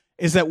out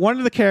is that one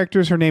of the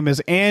characters, her name is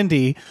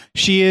Andy.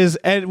 She is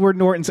Edward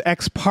Norton's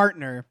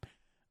ex-partner.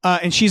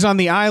 And she's on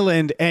the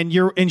island and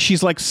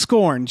she's like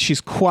scorned.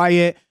 She's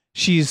quiet.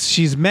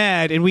 She's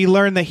mad. And we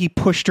learn that he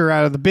pushed her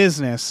out of the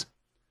business.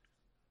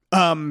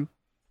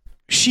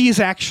 She's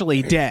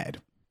actually dead.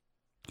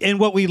 And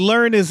what we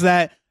learn is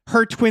that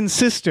her twin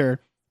sister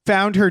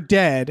found her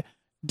dead,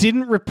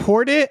 didn't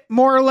report it,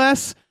 more or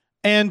less,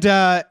 and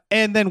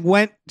then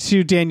went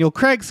to Daniel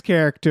Craig's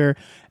character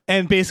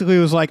and basically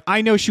was like,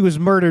 I know she was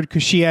murdered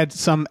because she had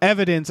some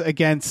evidence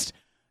against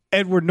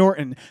Edward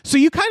Norton. So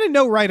you kind of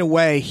know right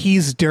away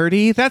he's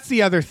dirty. That's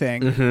the other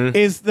thing,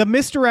 is the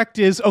misdirect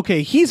is,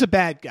 okay, he's a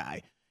bad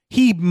guy.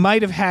 He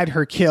might have had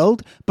her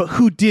killed, but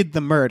who did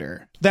the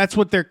murder? That's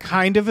what they're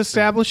kind of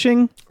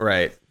establishing.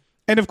 Right.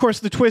 And of course,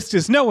 the twist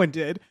is no one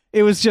did.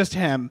 It was just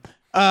him.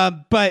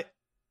 So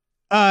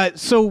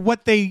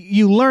what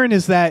you learn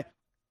is that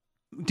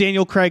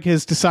Daniel Craig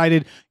has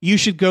decided you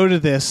should go to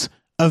this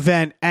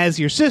event as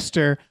your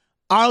sister.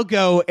 I'll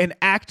go and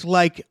act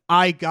like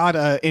I got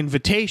an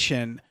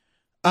invitation.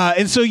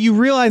 And so you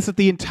realize that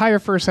the entire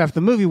first half of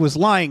the movie was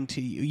lying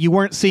to you. You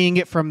weren't seeing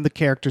it from the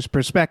character's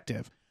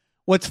perspective.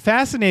 What's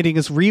fascinating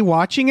is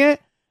rewatching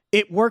it.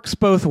 It works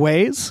both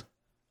ways.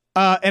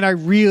 And I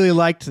really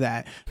liked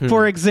that.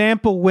 For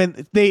example,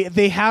 when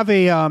they have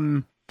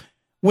when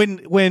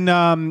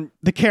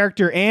the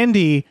character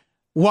Andy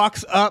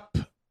walks up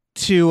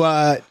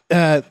to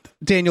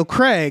Daniel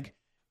Craig,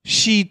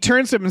 she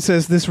turns to him and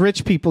says, "This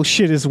rich people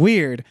shit is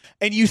weird."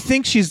 And you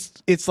think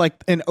it's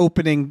like an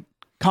opening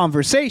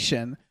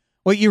conversation.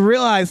 What you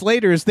realize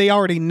later is they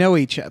already know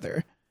each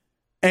other.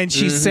 And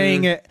she's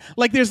saying it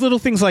like there's little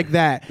things like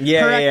that.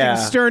 Yeah, her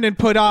acting stern and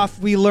put off.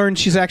 We learn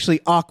she's actually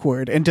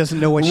awkward and doesn't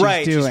know what she's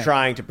doing. She's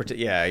trying to pretend.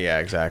 Yeah,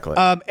 exactly.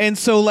 And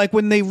so like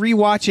when they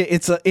rewatch it,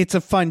 it's a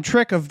fun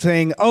trick of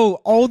saying,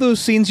 oh, all those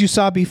scenes you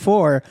saw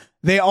before,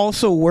 they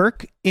also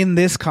work in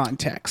this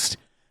context.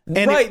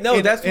 And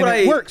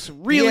it works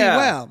really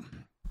well.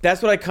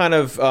 That's what I kind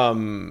of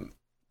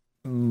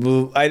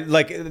I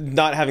like,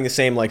 not having the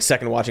same like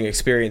second watching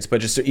experience,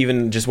 but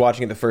just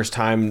watching it the first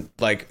time,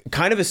 like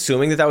kind of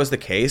assuming that was the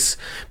case,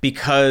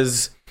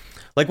 because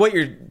like what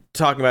you're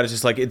talking about is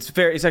just like it's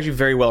actually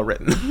very well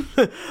written.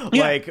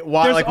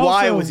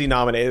 Why was he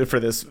nominated for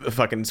this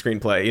fucking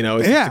screenplay? You know,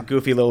 it's just a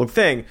goofy little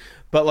thing,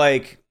 but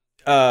like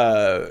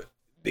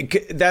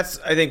that's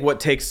I think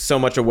what takes so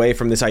much away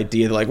from this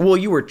idea that like, well,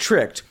 you were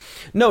tricked.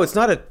 No, it's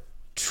not a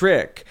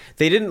trick.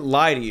 They didn't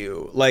lie to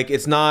you. Like,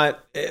 it's not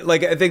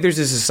like, I think there's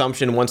this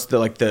assumption once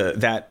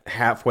that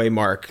halfway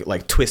mark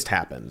like twist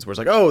happens where it's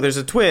like, oh, there's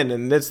a twin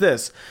and it's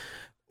this.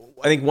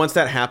 I think once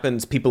that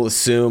happens, people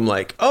assume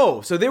like, oh,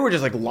 so they were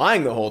just like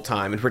lying the whole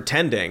time and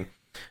pretending.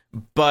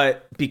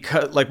 But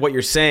because, like what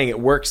you're saying, it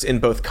works in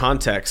both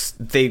contexts.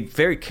 They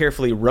very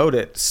carefully wrote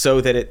it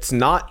so that it's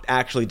not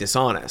actually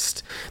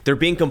dishonest. They're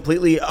being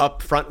completely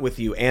upfront with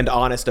you and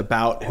honest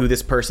about who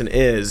this person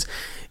is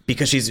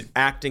because she's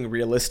acting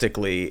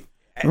realistically,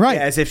 Right.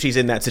 as if she's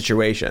in that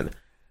situation.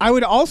 I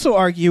would also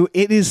argue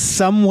it is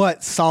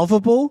somewhat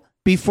solvable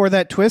before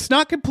that twist.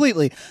 Not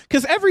completely,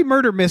 because every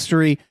murder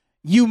mystery,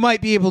 you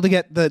might be able to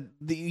get the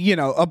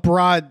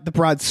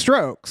broad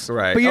strokes,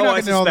 Right. But you're not I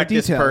going to know all the suspect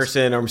this details.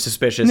 person, or I'm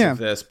suspicious Yeah. of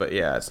this, but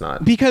yeah, it's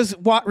not. Because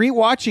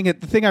rewatching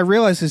it, the thing I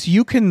realized is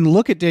you can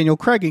look at Daniel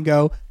Craig and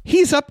go,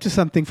 he's up to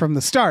something from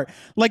the start.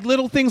 Like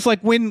little things like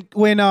when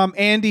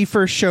Andy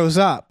first shows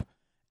up,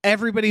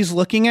 everybody's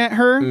looking at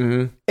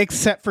her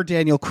except for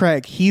Daniel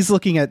Craig. He's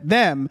looking at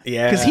them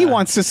because he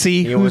wants to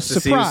see He who's wants to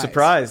see who's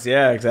surprised.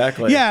 Yeah,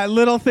 exactly. Yeah,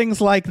 little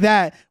things like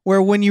that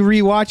where when you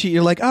rewatch it,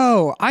 you're like,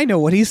 oh, I know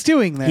what he's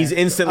doing there. He's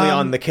instantly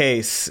on the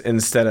case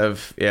instead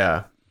of,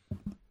 yeah.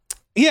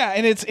 Yeah,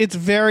 and it's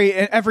very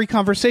every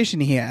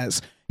conversation he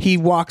has, he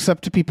walks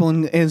up to people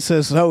and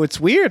says, "Oh, it's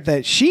weird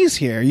that she's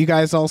here. You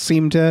guys all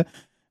seem to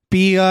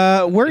be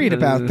worried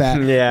about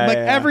that." Yeah, like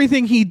yeah.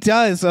 everything he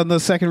does on the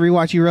second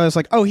rewatch, you realize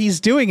like, oh, he's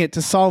doing it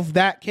to solve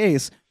that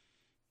case,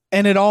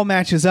 and it all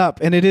matches up,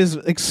 and it is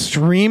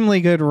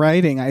extremely good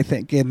writing, I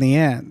think, in the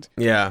end.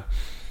 Yeah.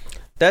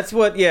 That's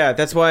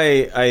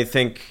why I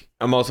think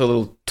I'm also a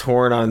little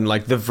torn on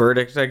like the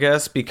verdict, I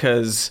guess,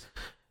 because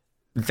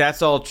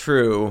that's all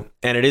true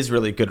and it is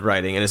really good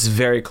writing and it's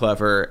very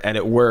clever and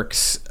it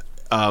works.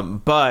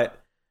 But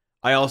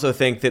I also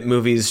think that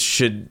movies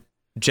should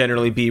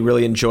generally be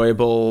really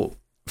enjoyable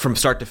from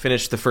start to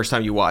finish the first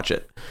time you watch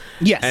it.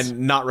 Yes,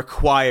 And not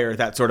require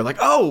that sort of like,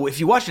 oh, if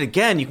you watch it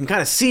again, you can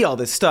kind of see all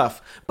this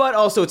stuff. But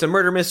also it's a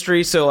murder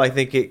mystery, so I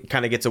think it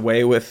kind of gets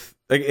away with,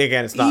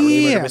 again, it's not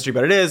really a murder mystery,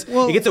 but it is.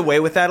 Well, it gets away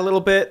with that a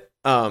little bit.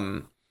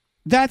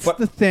 That's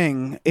the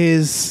thing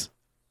is,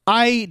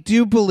 I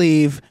do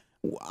believe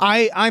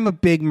I'm a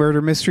big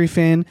murder mystery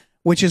fan,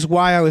 which is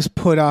why I was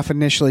put off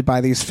initially by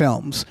these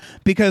films,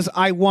 because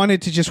I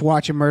wanted to just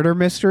watch a murder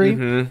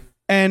mystery.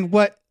 And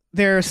what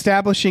they're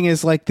establishing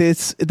is like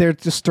this, they're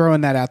just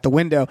throwing that out the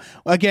window.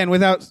 Again,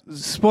 without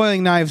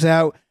spoiling Knives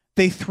Out,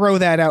 they throw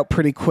that out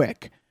pretty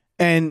quick.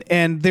 And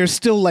there's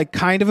still like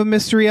kind of a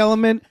mystery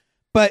element,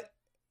 but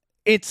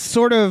it's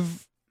sort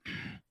of,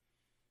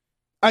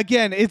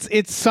 again,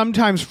 it's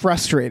sometimes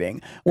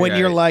frustrating when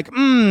you're like,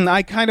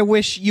 I kind of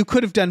wish you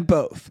could have done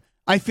both.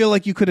 I feel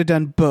like you could have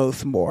done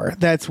both more.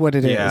 That's what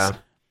it is.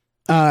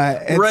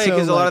 Right,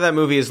 because so, a lot of that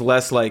movie is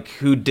less like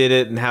who did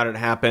it and how did it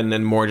happen,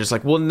 and more just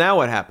like, well, now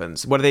what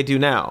happens? What do they do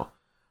now?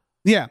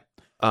 Yeah.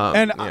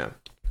 And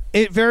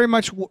it very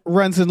much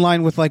runs in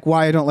line with like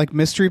why I don't like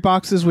mystery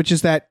boxes, which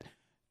is that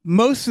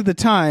most of the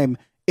time,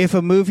 if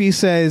a movie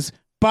says,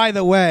 by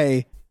the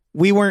way,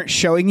 we weren't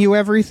showing you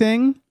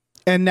everything,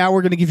 and now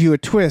we're going to give you a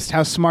twist,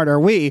 how smart are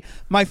we?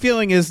 My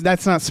feeling is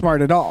that's not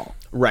smart at all.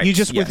 Right. You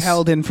just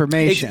withheld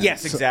information.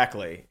 Yes,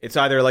 exactly. It's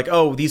either like,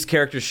 oh, these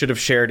characters should have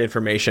shared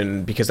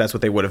information because that's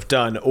what they would have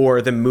done,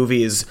 or the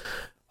movie is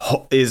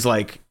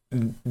like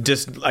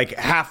just like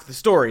half the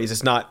stories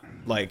is not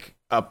like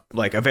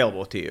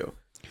available to you.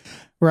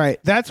 Right.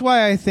 That's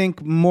why I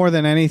think more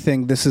than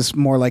anything, this is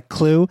more like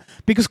Clue,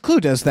 because Clue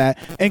does that.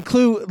 And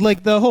Clue,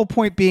 like the whole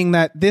point being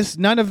that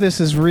none of this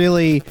is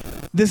really,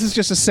 this is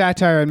just a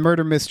satire and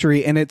murder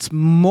mystery. And it's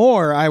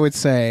more, I would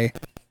say,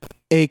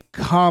 a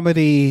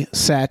comedy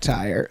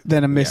satire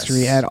than a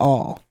mystery at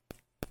all.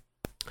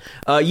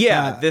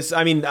 This,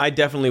 I mean, I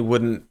definitely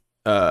wouldn't,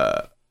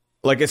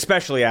 like,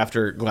 especially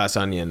after Glass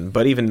Onion,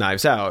 but even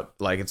Knives Out,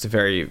 like, it's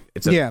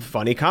a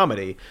funny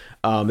comedy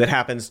that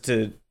happens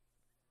to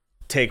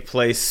take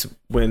place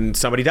when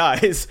somebody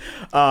dies.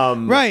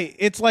 Right.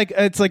 It's like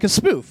a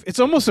spoof. It's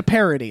almost a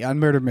parody on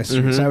murder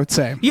mysteries, I would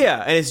say.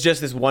 Yeah, and it's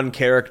just this one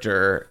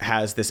character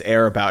has this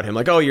air about him,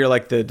 like, oh, you're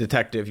like the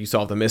detective, you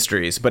solve the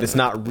mysteries, but it's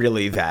not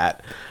really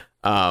that.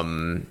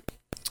 And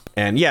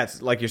yeah,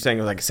 it's like you're saying,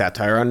 like a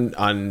satire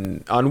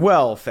on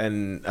wealth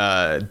and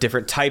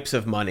different types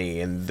of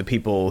money and the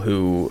people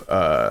who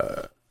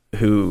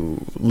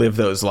live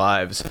those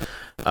lives.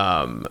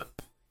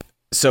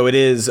 So it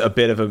is a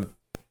bit of a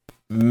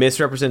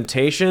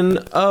misrepresentation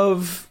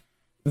of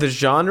the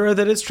genre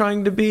that it's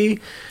trying to be,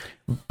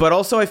 but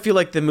also I feel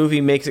like the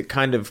movie makes it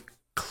kind of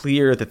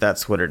clear that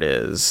that's what it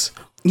is.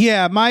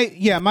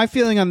 My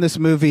feeling on this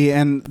movie,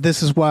 and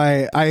this is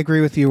why I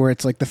agree with you, where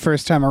it's like the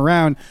first time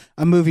around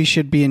a movie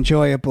should be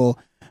enjoyable,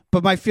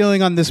 but my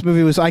feeling on this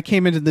movie was I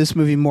came into this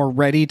movie more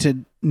ready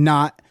to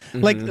not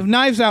like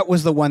Knives Out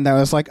was the one that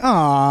was like,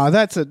 oh,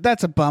 that's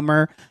a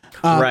bummer.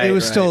 It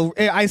was still,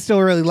 I still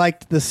really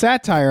liked the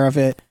satire of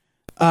it.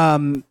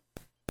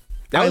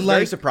 I was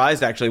very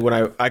surprised actually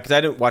when because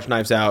I didn't watch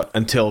Knives Out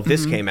until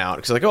this came out,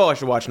 because like, oh, I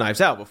should watch Knives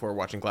Out before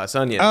watching Glass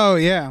Onion. Oh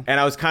yeah, and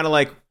I was kind of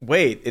like,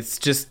 wait,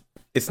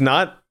 it's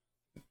not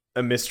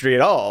a mystery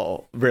at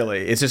all,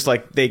 really. It's just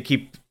like they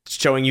keep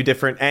showing you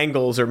different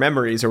angles or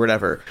memories or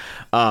whatever.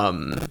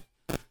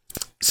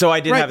 So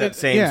I did have that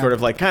same sort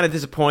of like kind of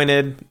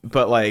disappointed,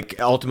 but like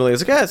ultimately I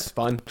was like, yeah, it's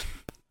fun.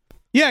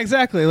 Yeah,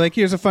 exactly. Like,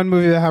 here's a fun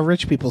movie about how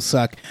rich people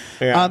suck.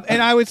 Yeah.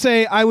 And I would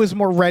say I was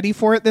more ready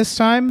for it this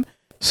time.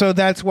 So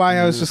that's why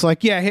I was just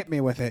like, yeah, hit me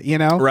with it, you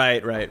know?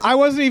 Right. I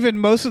wasn't even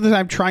most of the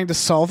time trying to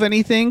solve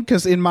anything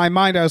because in my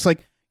mind I was like,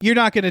 you're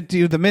not going to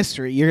do the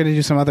mystery. You're going to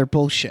do some other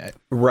bullshit.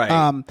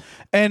 Right.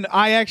 And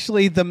I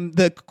actually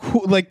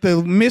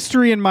the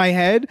mystery in my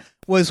head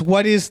was,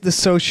 what is the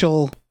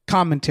social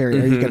commentary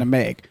are you going to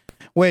make?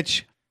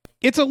 Which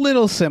it's a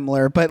little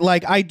similar, but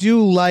like I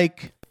do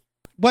like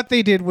what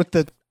they did with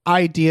the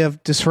idea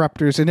of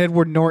disruptors and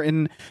Edward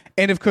Norton,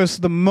 and of course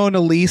the Mona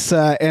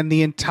Lisa and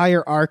the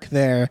entire arc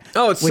there.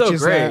 Oh, it's so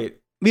great.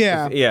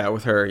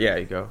 With her. Yeah,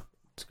 you go.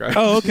 Describe.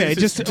 Oh, okay.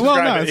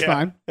 It's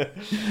fine.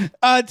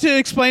 To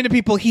explain to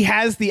people, he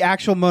has the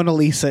actual Mona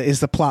Lisa is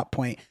the plot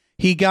point.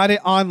 He got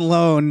it on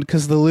loan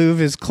because the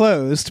Louvre is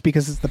closed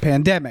because it's the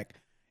pandemic,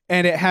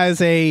 and it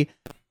has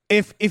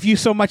if you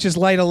so much as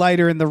light a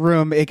lighter in the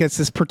room, it gets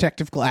this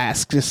protective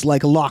glass, just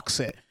like locks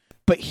it.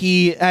 But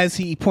as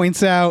he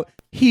points out,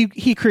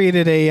 he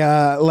created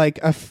a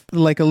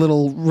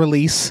little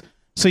release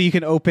so you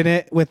can open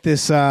it with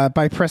this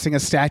by pressing a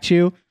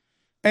statue,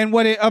 and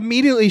what it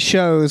immediately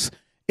shows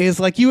is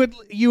like you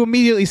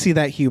immediately see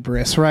that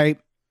hubris, right?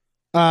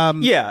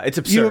 It's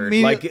absurd.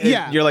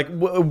 You're like,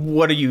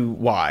 what are you?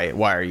 Why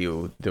are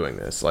you doing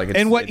this? Like,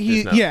 and what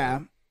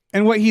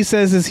he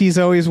says is he's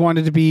always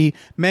wanted to be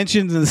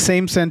mentioned in the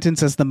same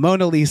sentence as the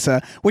Mona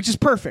Lisa, which is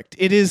perfect.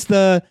 It is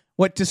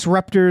what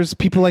disruptors,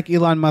 people like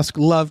Elon Musk,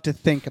 love to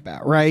think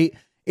about, right?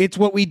 It's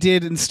what we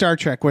did in Star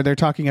Trek, where they're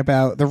talking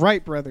about the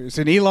Wright brothers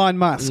and Elon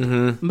Musk.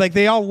 Like,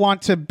 they all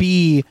want to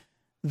be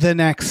the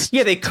next.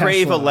 Yeah, they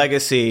crave Tesla. a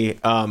legacy.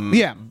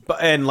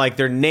 And like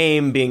their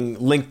name being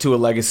linked to a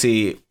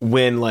legacy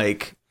when,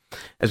 like,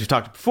 as we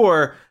talked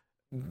before,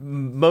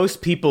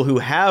 most people who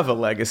have a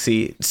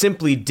legacy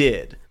simply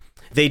did.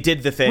 They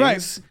did the things.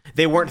 Right.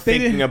 They weren't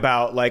thinking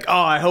about like,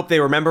 oh, I hope they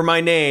remember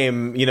my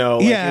name. You know,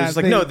 like, it was just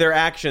like, no, their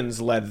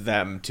actions led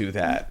them to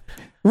that.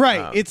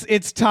 Right.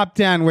 It's top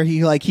down where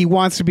he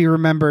wants to be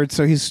remembered.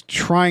 So he's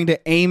trying to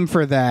aim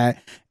for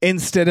that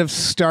instead of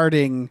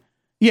starting.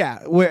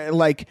 Yeah.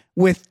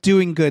 With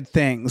doing good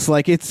things.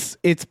 Like it's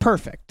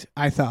perfect,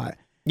 I thought.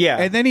 Yeah.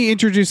 And then he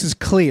introduces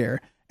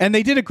Clear, and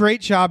they did a great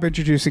job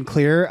introducing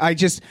Clear.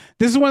 This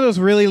is one of those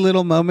really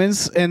little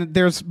moments, and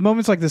there's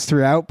moments like this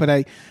throughout,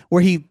 but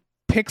where he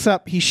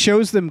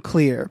shows them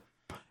Clear,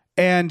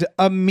 and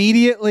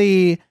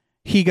immediately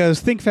he goes,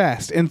 think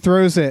fast, and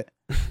throws it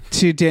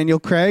to Daniel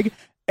Craig,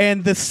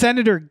 and the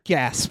senator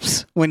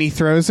gasps when he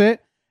throws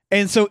it.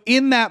 And so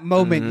in that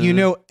moment, you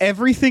know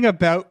everything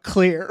about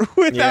Clear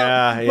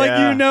without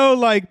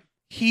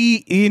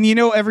you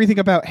know everything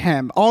about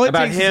him. All it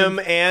about takes him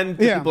and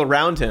the people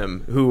around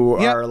him who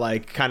are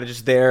like kind of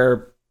just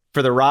there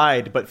for the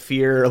ride, but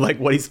fear like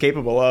what he's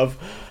capable of.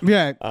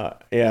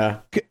 Yeah.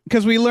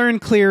 Because we learn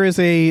Clear is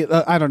a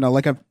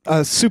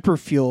super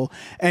fuel,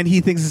 and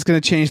he thinks it's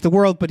going to change the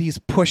world, but he's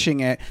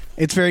pushing it.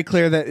 It's very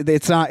clear that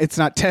it's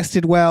not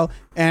tested well.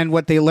 And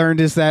what they learned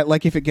is that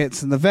like if it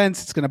gets in the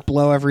vents, it's going to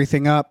blow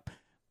everything up.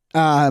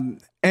 And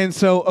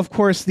so of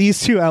course these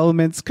two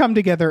elements come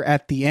together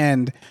at the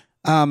end.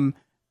 And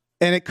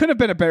it could have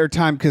been a better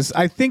time because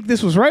I think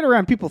this was right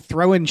around people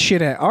throwing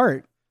shit at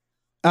Art.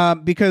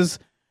 Because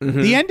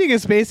the ending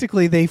is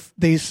basically they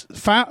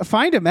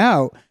find him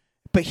out,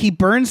 but he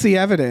burns the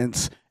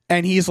evidence,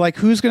 and he's like,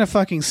 who's going to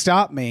fucking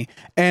stop me?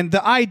 And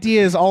the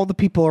idea is all the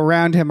people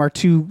around him are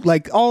too,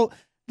 like, all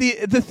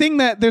the thing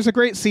that there's a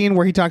great scene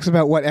where he talks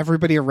about what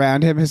everybody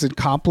around him has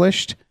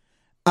accomplished.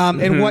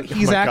 And what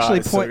he's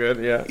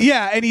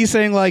and he's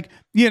saying like,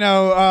 you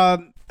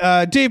know,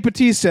 Dave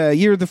Bautista,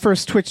 you're the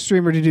first Twitch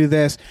streamer to do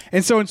this,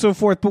 and so on and so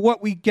forth. But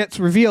what gets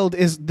revealed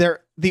is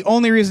the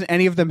only reason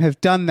any of them have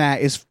done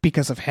that is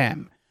because of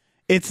him.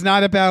 It's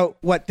not about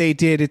what they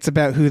did. It's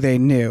about who they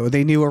knew.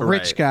 They knew a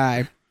rich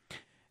guy.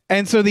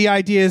 And so the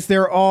idea is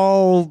they're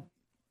all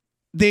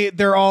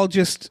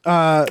just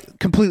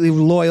completely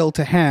loyal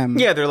to him.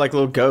 Yeah, they're like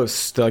little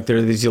ghosts. They're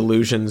these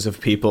illusions of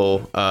people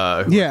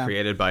who were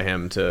created by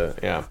him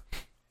to,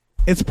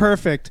 It's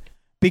perfect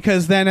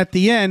because then at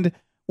the end,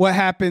 what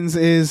happens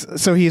is,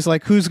 so he's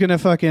like, who's going to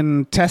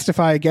fucking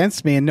testify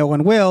against me? And no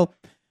one will.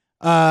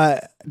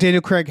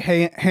 Daniel Craig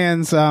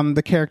hands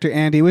the character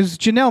Andy, it was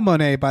Janelle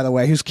Monáe, by the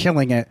way, who's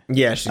killing it.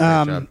 Yeah, she's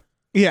a great job.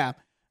 Yeah.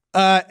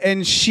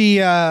 And she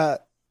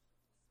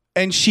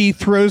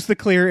throws the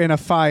Clear in a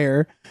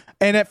fire.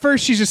 And at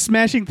first she's just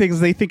smashing things.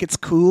 They think it's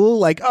cool.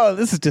 Like, oh,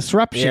 this is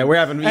disruption. Yeah, we're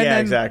having,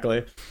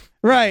 exactly.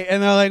 Right.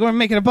 And they're like, we're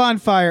making a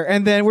bonfire.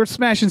 And then we're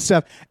smashing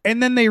stuff.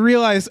 And then they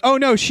realize, oh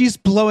no, she's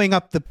blowing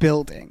up the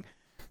building.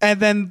 And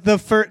then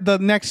the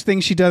next thing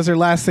she does, her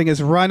last thing,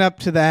 is run up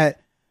to that,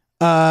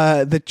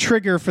 the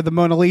trigger for the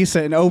Mona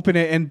Lisa and open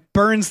it and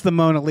burns the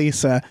Mona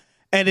Lisa.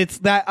 And it's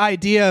that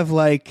idea of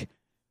like,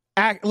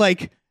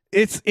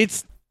 it's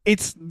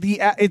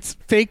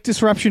fake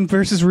disruption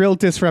versus real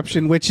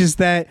disruption, which is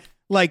that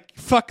like,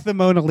 fuck the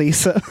Mona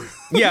Lisa.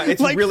 Yeah,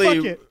 it's like, really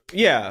fuck it.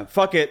 Yeah,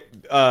 fuck it,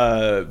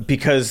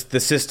 because the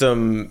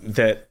system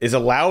that is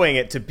allowing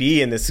it to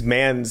be in this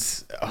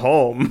man's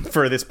home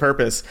for this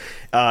purpose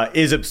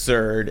is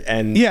absurd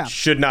and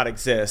should not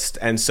exist.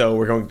 And so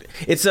we're going.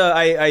 It's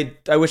I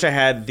wish I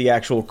had the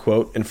actual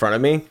quote in front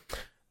of me.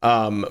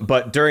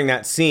 But during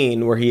that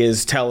scene where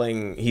he's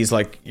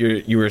like,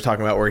 you were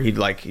talking about, where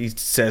he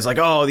says like,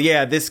 oh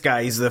yeah, this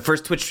guy, he's the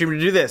first Twitch streamer to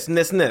do this and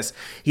this and this.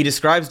 He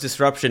describes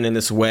disruption in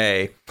this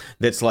way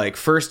that's like,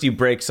 first you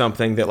break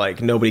something that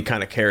like nobody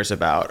kind of cares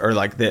about, or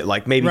like that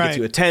like maybe gets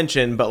you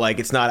attention, but like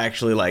it's not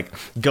actually like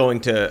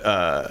going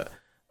to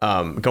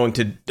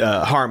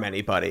harm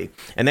anybody.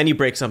 And then you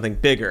break something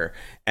bigger,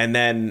 and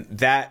then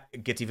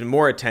that gets even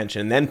more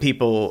attention. Then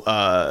people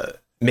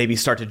maybe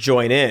start to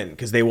join in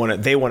because they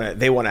want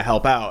to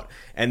help out.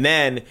 And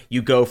then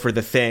you go for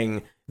the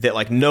thing that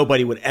like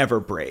nobody would ever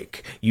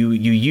break. You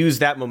use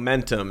that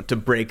momentum to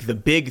break the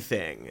big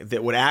thing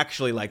that would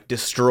actually like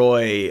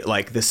destroy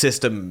like the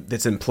system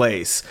that's in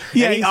place.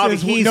 Yeah, and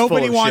he's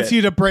nobody wants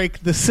you to break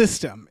the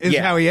system is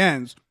how he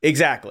ends.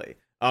 Exactly.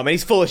 And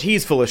he's full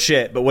of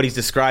shit, but what he's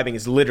describing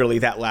is literally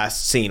that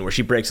last scene where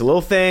she breaks a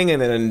little thing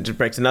and then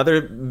breaks another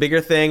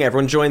bigger thing.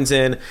 Everyone joins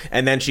in,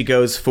 and then she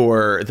goes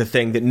for the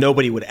thing that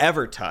nobody would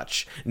ever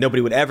touch,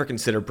 nobody would ever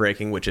consider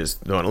breaking, which is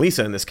the Mona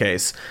Lisa in this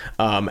case,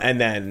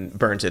 and then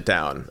burns it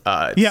down.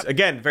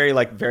 Again, very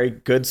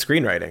good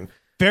screenwriting.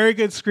 Very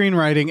good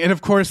screenwriting. And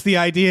of course, the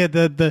idea,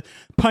 the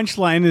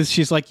punchline is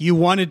she's like, you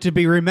wanted to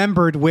be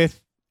remembered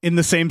with, in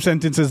the same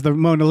sentence as the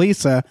Mona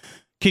Lisa.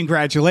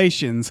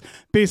 Congratulations.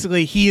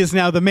 Basically, he is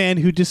now the man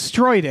who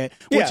destroyed it,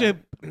 which it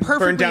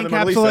perfectly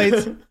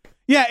encapsulates.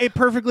 Yeah, it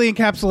perfectly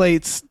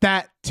encapsulates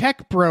that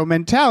tech bro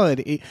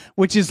mentality,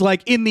 which is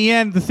like, in the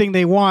end, the thing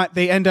they want,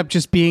 they end up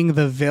just being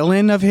the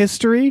villain of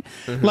history.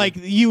 Mm-hmm. Like,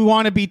 you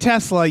want to be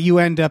Tesla, you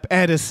end up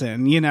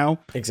Edison, you know?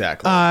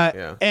 Exactly.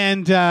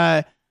 And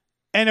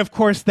of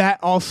course, that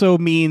also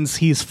means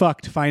he's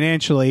fucked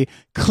financially.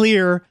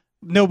 Clear,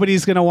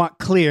 nobody's going to want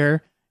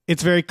Clear.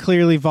 It's very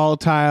clearly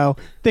volatile.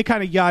 They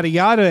kind of yada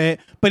yada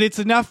it, but it's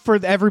enough for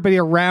everybody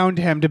around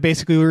him to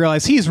basically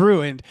realize he's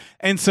ruined,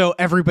 and so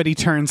everybody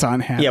turns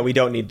on him. Yeah, we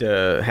don't need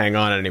to hang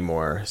on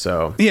anymore.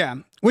 So yeah,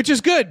 which is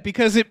good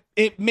because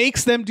it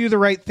makes them do the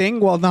right thing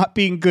while not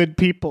being good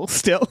people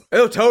still.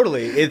 Oh,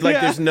 totally. It's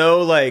like there's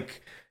no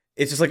like.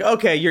 It's just like,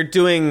 okay, you're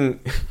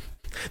doing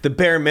the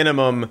bare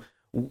minimum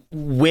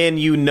when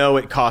you know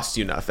it costs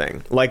you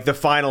nothing. Like, the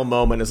final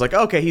moment is like,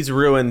 okay, he's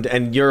ruined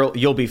and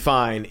you'll be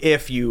fine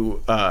if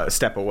you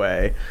step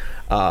away.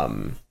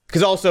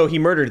 Because also he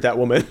murdered that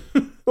woman.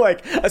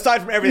 Like,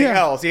 aside from everything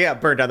else,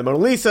 burned down the Mona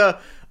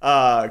Lisa,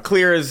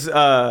 Clear is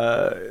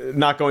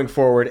not going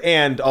forward,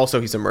 and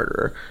also he's a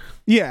murderer.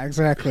 Yeah,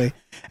 exactly.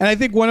 And I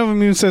think one of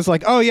them even says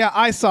like, "Oh yeah,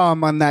 I saw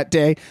him on that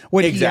day,"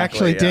 when he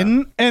actually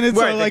didn't. And it's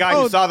right, like, the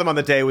guy who saw them on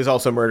the day was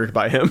also murdered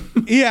by him.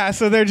 Yeah,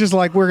 so they're just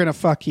like, "We're gonna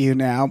fuck you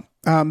now,"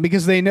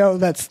 because they know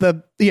that's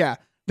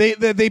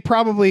they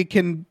probably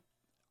can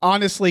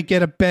honestly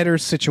get a better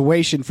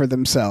situation for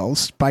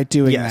themselves by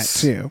doing that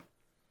too.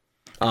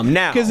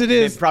 Now, because it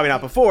is probably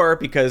not before,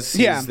 because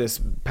he's this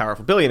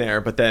powerful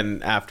billionaire. But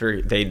then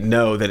after they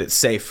know that it's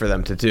safe for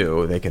them to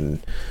do, they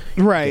can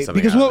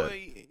because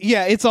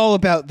yeah, it's all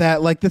about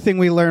that. Like, the thing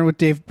we learned with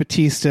Dave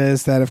Bautista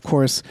is that, of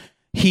course,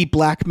 he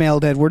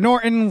blackmailed Edward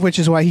Norton, which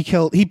is why he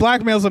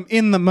blackmails him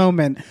in the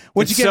moment.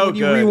 Which, again, when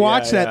you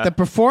rewatch the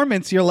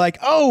performance, you're like,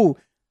 oh,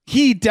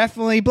 he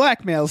definitely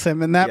blackmails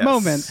him in that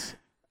moment.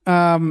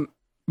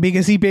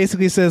 Because he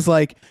basically says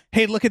like,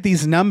 hey, look at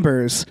these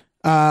numbers.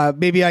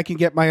 Maybe I can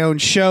get my own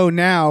show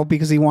now,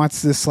 because he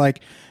wants this,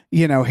 like,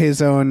 you know,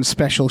 his own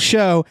special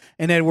show.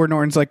 And Edward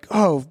Norton's like,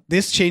 oh,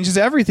 this changes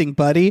everything,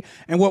 buddy.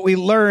 And what we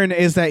learn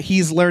is that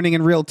he's learning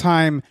in real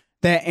time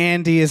that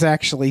Andy is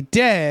actually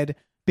dead,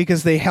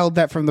 because they held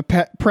that from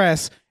the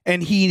press,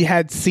 and he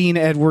had seen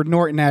Edward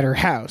Norton at her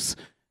house.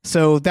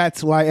 So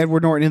that's why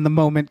Edward Norton in the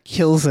moment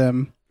kills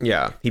him.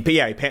 Yeah, he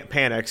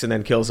panics and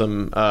then kills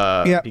him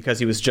because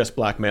he was just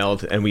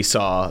blackmailed, and we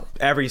saw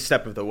every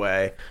step of the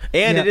way.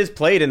 And it is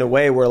played in a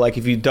way where, like,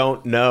 if you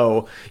don't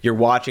know, you're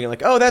watching it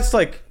like, oh, that's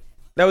like,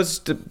 that was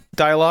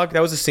dialogue,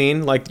 that was a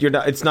scene. Like,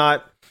 it's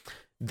not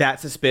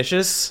that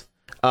suspicious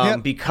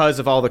because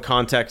of all the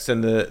context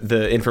and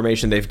the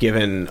information they've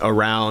given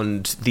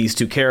around these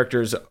two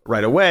characters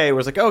right away. Where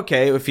it's like,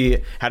 okay, if he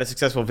had a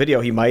successful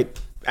video, he might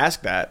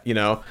ask that, you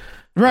know.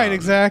 Right,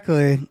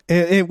 exactly.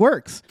 It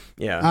works.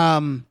 Yeah.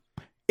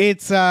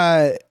 It's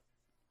I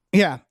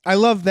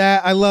love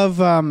that. I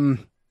love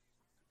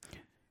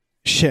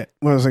shit.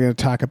 What was I going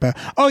to talk about?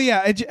 Oh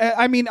yeah,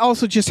 I mean,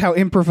 also just how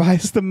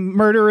improvised the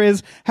murder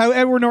is. How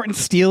Edward Norton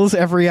steals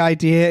every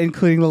idea,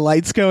 including the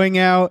lights going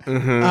out.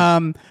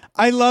 Mm-hmm.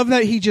 I love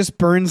that he just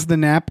burns the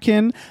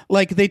napkin.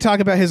 Like, they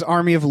talk about his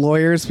army of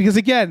lawyers, because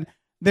again,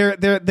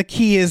 the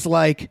key is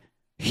like,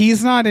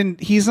 he's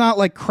not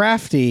like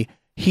crafty.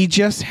 He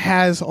just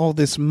has all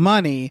this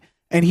money,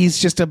 and he's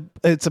just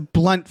it's a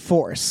blunt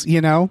force, you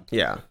know?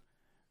 Yeah.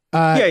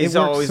 Yeah, he's it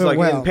works always so like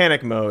well. in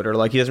panic mode, or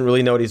like he doesn't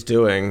really know what he's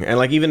doing. And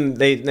like even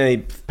they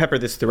pepper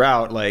this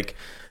throughout, like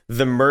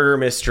the murder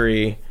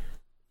mystery,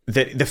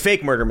 the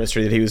fake murder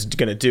mystery that he was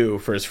gonna do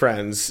for his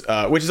friends,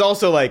 which is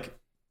also like,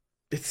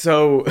 it's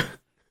so.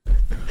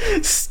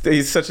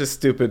 He's such a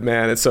stupid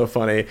man. It's so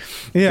funny.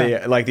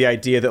 Yeah. Like the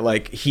idea that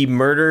like he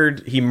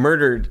murdered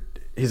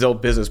his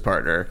old business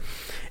partner,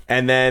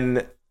 and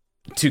then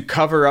to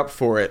cover up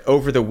for it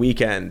over the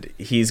weekend,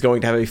 he's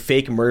going to have a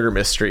fake murder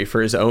mystery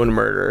for his own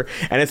murder.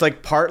 And it's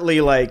like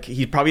partly like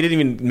he probably didn't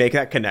even make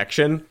that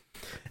connection.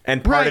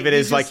 And part of it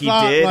is like he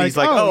did. He's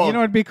like, oh, you know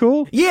what'd be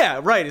cool? yeah,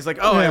 right. He's like,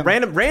 oh, Yeah. a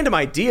random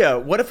idea.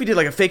 What if we did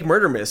like a fake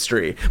murder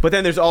mystery? But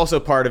then there's also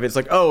part of it's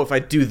like, oh, if I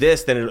do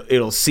this, then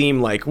it'll seem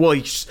like, well,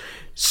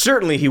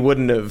 certainly he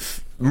wouldn't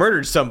have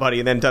murdered somebody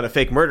and then done a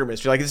fake murder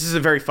mystery. Like, this is a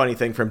very funny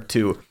thing for him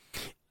to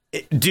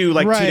do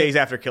like 2 days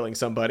after killing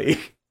somebody.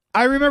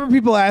 I remember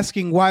people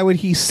asking why would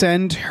he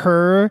send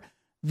her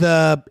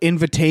the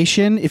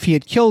invitation if he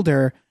had killed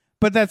her.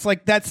 But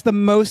that's the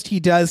most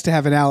he does to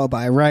have an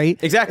alibi, right?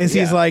 Exactly. Is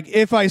he's like,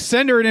 if I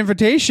send her an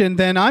invitation,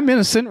 then I'm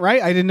innocent,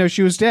 right? I didn't know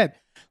she was dead.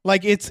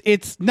 Like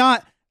it's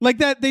not like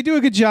that. They do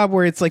a good job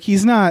where it's like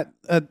he's not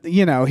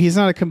he's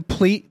not a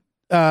complete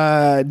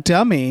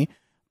dummy,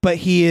 but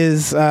he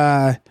is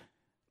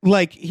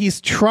like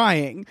he's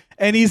trying,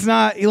 and he's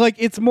not like,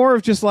 it's more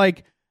of just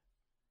like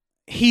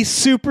he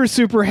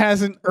super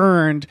hasn't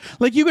earned.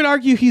 Like you could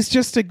argue he's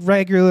just a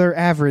regular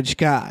average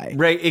guy,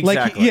 Right,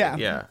 exactly. Like,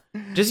 yeah.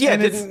 Just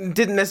And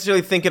didn't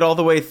necessarily think it all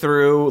the way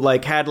through,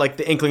 like had like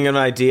the inkling of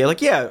an idea, like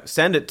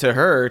send it to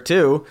her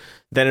too.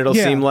 Then it'll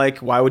seem like,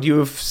 why would you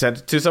have sent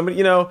it to somebody,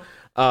 you know?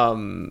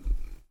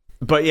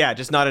 But yeah,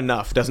 just not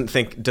enough. Doesn't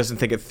think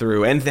it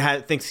through, and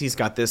thinks he's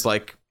got this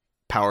like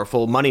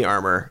powerful money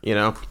armor, you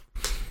know?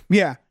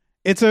 Yeah.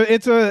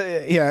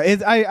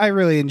 I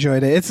really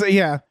enjoyed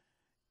it.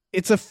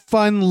 It's a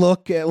fun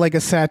look at like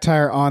a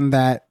satire on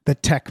the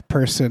tech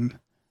person,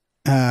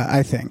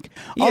 I think.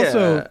 Yeah.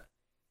 Also,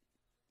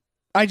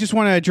 I just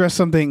want to address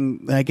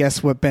something, I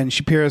guess, what Ben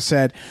Shapiro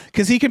said,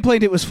 because he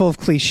complained it was full of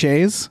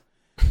cliches.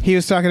 He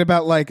was talking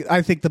about, like,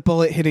 I think the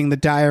bullet hitting the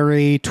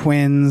diary,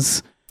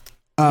 twins,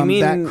 You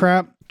mean that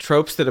crap.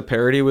 Tropes that a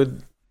parody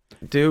would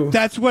do.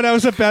 That's what I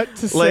was about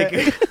to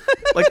say.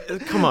 like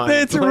come on.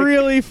 It's like,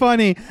 really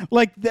funny.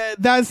 Like,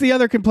 that's the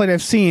other complaint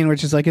I've seen,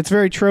 which is, like, it's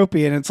very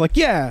tropey, and it's like,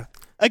 yeah.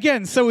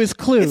 Again, so is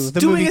Clue, it's the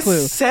doing movie Clue.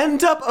 a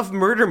send up of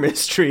murder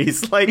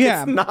mysteries. Like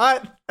Yeah. it's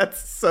not. That's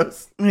so.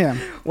 Yeah.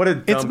 What a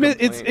dumb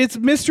It's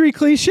mystery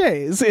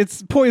cliches.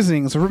 It's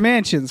poisonings,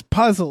 mansions,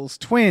 puzzles,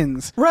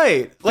 twins.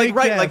 right. Like Big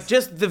right. guess. Like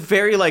just the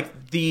very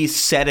like the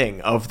setting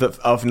of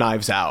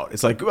Knives Out.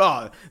 It's like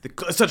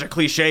it's such a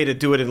cliche to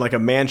do it in like a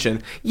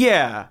mansion.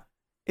 Yeah,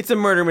 it's a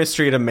murder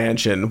mystery at a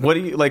mansion. What do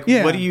you like?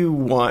 Yeah. What do you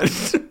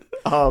want?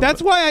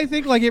 That's why I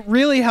think like it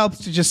really helps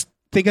to just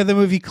think of the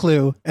movie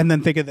Clue and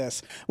then think of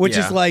this, which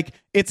is like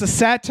it's a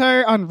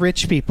satire on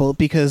rich people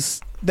because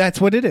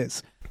that's what it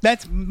is.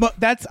 That's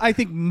I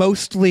think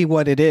mostly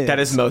what it is. That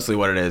is mostly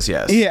what it is.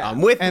 Yes. Yeah.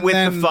 With And the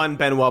then- fun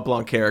Benoit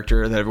Blanc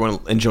character that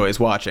everyone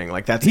enjoys watching.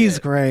 Like he's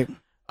it. great.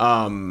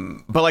 But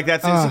like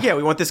that's yeah,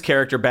 we want this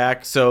character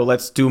back, so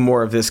let's do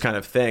more of this kind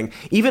of thing.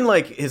 Even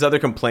like his other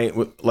complaint,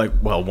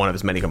 one of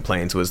his many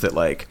complaints was that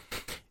like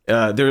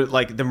there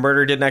like the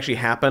murder didn't actually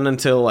happen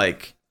until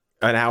like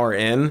an hour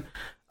in.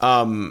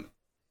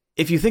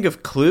 If you think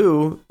of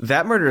Clue,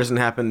 that murder doesn't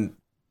happen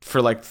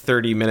for like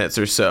 30 minutes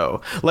or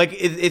so. Like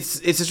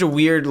it's such a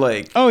weird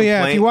like. Oh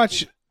yeah, if complaint. you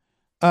watch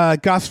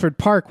Gosford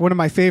Park, one of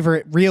my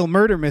favorite real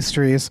murder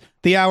mysteries,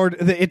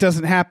 it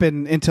doesn't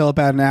happen until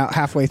about an hour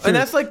halfway through. And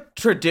that's like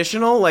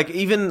traditional, like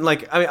even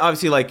like, I mean,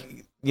 obviously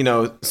like, you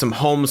know, some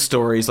home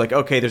stories like,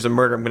 okay, there's a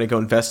murder, I'm going to go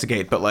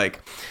investigate. But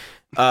like,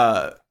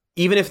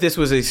 even if this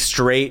was a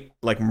straight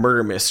like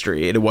murder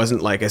mystery, it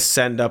wasn't like a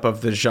send up of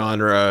the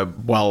genre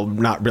while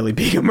not really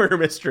being a murder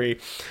mystery.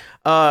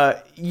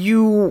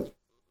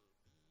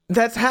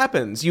 That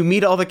happens. You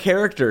meet all the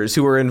characters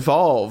who are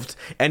involved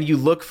and you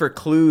look for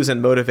clues and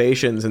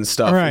motivations and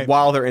stuff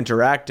while they're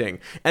interacting.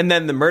 And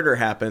then the murder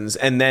happens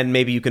and then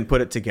maybe you can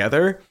put it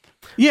together.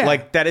 Yeah.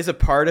 Like that is a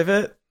part of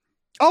it.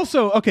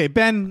 Also, okay,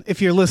 Ben,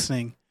 if you're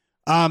listening,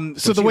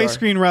 so the way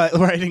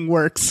screenwriting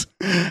works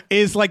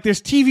is like there's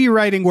TV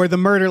writing where the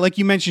murder, like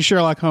you mentioned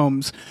Sherlock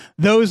Holmes,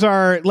 those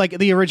are like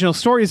the original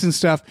stories and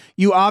stuff.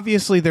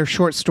 They're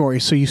short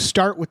stories. So you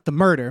start with the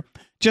murder,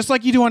 just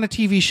like you do on a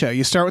TV show.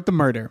 You start with the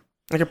murder.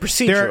 Like a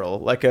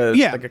procedural, like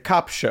a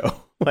cop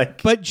show.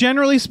 But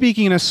generally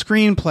speaking, in a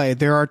screenplay,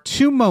 there are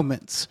two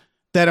moments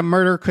that a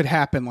murder could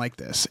happen like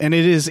this. And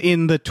it is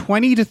in the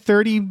 20 to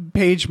 30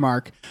 page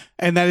mark.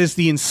 And that is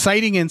the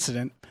inciting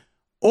incident.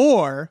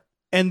 Or,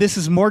 and this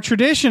is more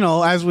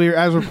traditional as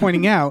we're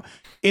pointing out,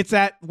 it's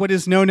at what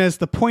is known as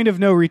the point of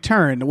no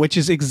return, which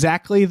is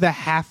exactly the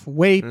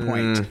halfway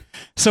point.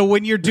 So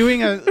when you're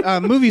doing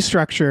a movie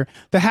structure,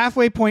 the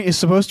halfway point is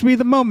supposed to be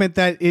the moment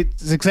that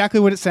it's exactly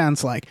what it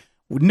sounds like.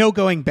 No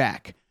going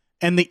back.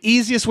 And the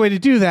easiest way to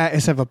do that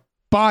is have a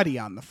body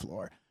on the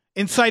floor.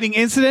 Inciting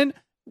incident,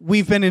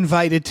 we've been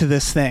invited to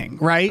this thing,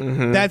 right?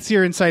 That's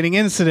your inciting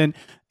incident.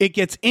 It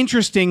gets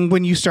interesting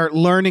when you start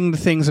learning the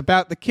things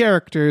about the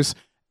characters,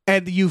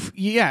 and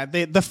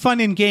the fun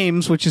in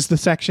games, which is the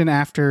section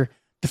after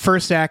the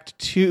first act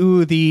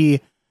to the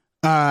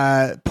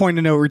point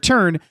of no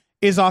return,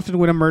 is often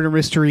when a murder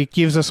mystery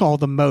gives us all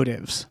the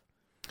motives.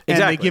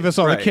 And they give us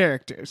all the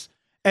characters.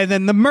 And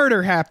then the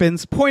murder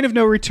happens, point of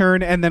no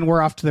return, and then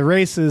we're off to the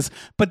races.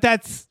 But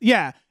it's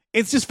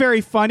just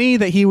very funny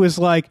that he was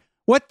like,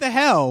 what the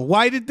hell?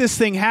 Why did this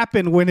thing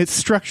happen when it's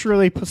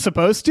structurally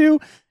supposed to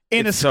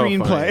in a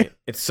screenplay?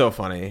 It's so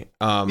funny.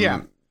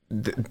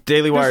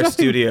 Daily Wire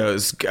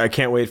Studios, I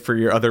can't wait for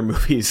your other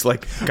movies.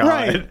 Like, God.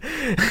 Right.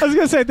 I was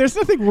going to say, there's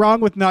nothing wrong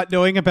with not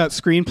knowing about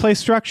screenplay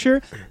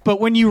structure, but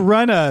when you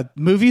run a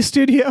movie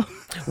studio...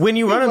 When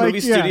you run a movie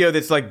studio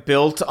that's like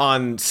built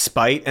on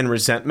spite and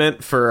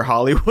resentment for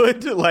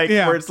Hollywood,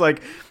 where it's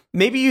like,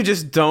 maybe you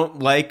just don't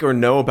like or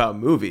know about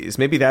movies.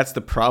 Maybe that's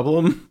the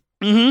problem.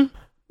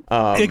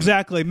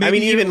 Exactly.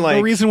 Maybe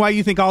the reason why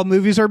you think all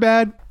movies are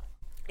bad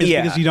is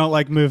because you don't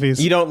like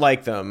movies. You don't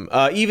like them.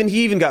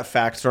 He even got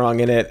facts wrong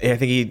in it. I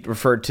think he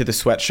referred to the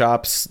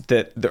sweatshops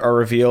that are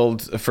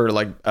revealed for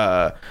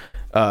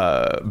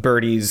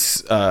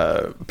Birdie's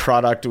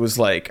product was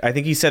like, I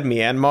think he said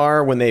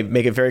Myanmar when they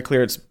make it very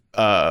clear it's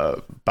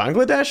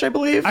Bangladesh, I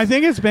believe. I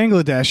think it's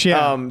Bangladesh,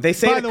 yeah. They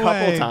say it a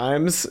couple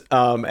times,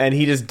 and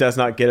he just does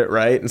not get it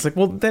right. And it's like,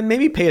 well, then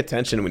maybe pay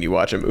attention when you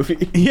watch a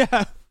movie.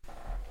 Yeah.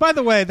 By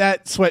the way,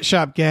 that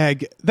sweatshop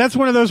gag, that's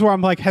one of those where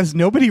I'm like, has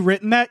nobody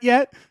written that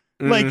yet?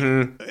 Like,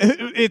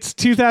 it's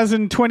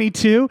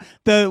 2022.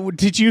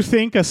 Did you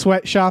think a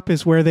sweatshop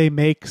is where they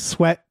make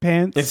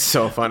sweatpants? It's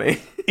so funny.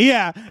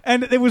 Yeah,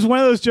 and it was one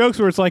of those jokes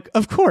where it's like,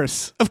 of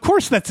course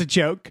that's a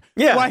joke.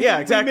 Yeah, why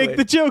didn't exactly. we make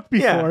the joke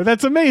before? Yeah.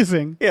 That's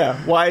amazing. Yeah,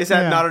 why is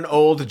that not an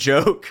old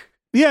joke?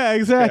 Yeah,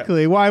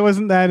 exactly. Yeah. Why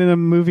wasn't that in a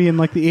movie in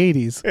like the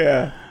 80s?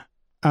 Yeah.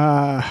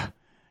 I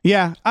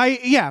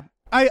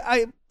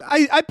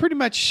pretty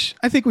much,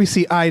 I think we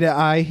see eye to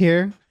eye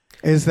here.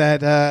 Is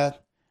that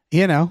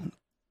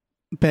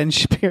Ben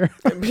Shapiro?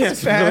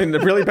 Yes,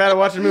 really bad at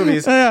watching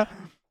movies. Yeah.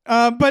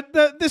 But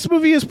this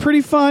movie is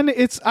pretty fun.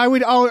 I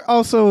would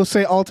also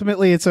say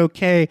ultimately it's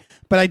okay,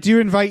 but I do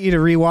invite you to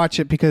rewatch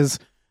it because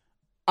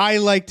I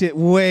liked it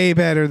way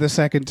better the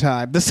second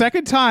time. The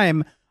second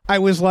time I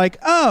was like,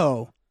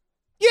 oh,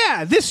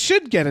 yeah, this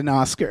should get an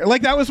Oscar.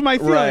 Like that was my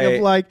feeling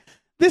of like,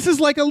 this is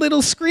like a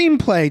little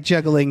screenplay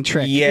juggling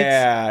trick.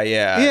 Yeah.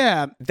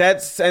 And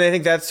I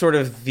think that's sort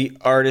of the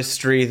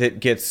artistry that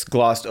gets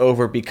glossed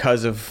over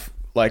because of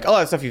like a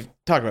lot of stuff you've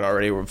talked about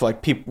already, with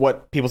like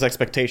what people's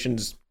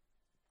expectations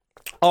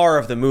are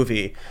of the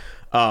movie,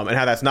 and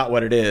how that's not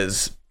what it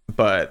is.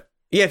 But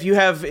yeah, if you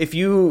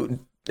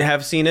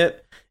have seen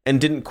it and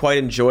didn't quite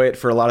enjoy it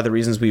for a lot of the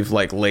reasons we've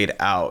like laid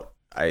out,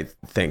 I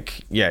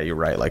think you're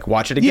right. Like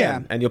watch it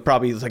again, and you'll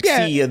probably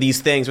see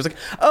these things. It's like,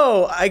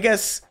 oh, I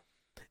guess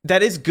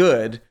that is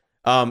good.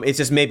 It's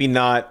just maybe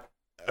not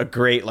a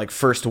great like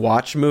first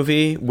watch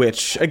movie,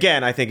 which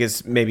again I think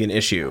is maybe an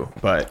issue.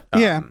 But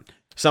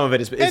some of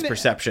it is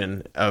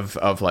perception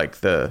of like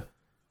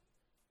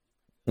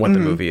what the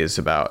movie is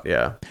about.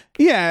 Yeah.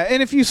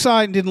 And if you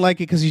saw it and didn't like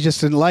it because you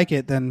just didn't like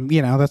it, then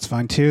that's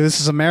fine too. This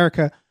is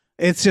America.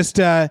 It's just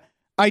I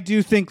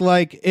do think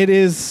like it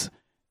is.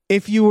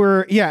 If you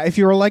were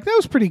like that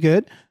was pretty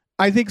good,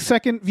 I think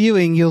second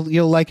viewing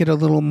you'll like it a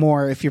little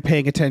more if you're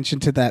paying attention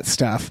to that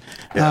stuff.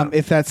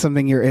 If that's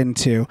something you're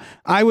into,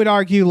 I would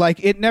argue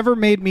like it never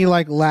made me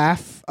like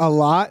laugh a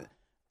lot.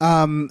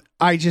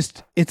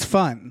 It's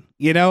fun.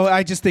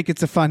 I just think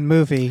it's a fun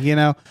movie.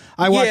 I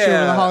watched it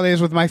over the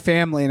holidays with my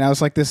family, and I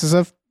was like, this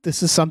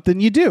is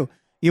something you do.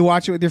 You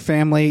watch it with your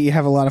family. You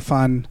have a lot of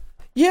fun.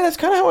 Yeah, that's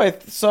kind of how I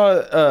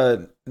saw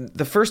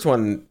the first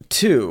one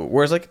too,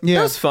 where it's like,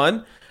 that was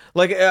fun.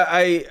 Like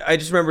I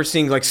just remember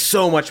seeing like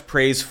so much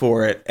praise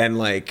for it, and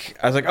like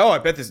I was like, oh, I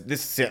bet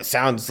this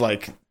sounds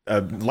like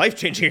a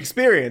life-changing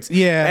experience.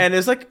 Yeah, and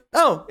it's like,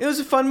 oh, it was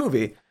a fun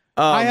movie.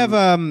 I have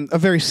a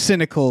very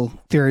cynical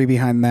theory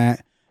behind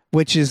that,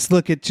 which is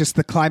look at just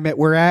the climate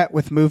we're at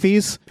with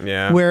movies.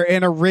 Yeah, where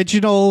an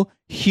original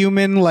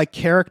human like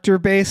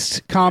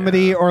character-based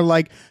comedy or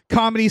like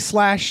comedy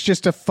 /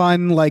 just a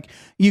fun like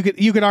you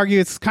could argue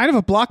it's kind of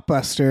a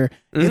blockbuster.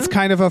 Mm-hmm. It's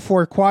kind of a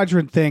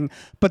 4-quadrant thing,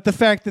 but the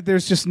fact that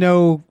there's just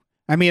no.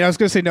 I mean, I was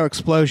going to say no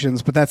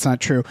explosions, but that's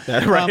not true.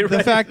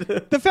 The fact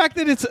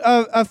that it's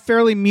a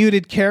fairly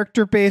muted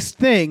character-based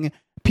thing.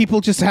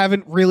 People just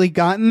haven't really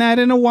gotten that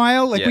in a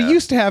while. Like we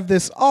used to have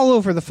this all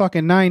over the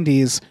fucking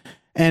 90s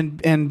and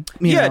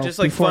just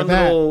like fun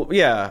little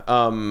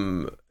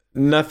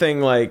nothing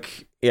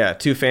like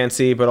too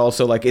fancy, but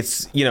also like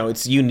it's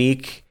it's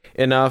unique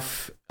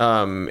enough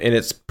in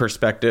its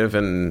perspective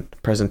and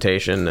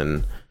presentation,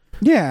 and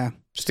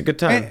just a good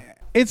time. And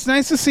it's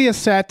nice to see a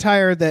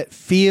satire that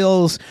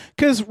feels,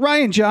 because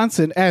Rian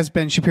Johnson, as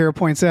Ben Shapiro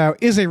points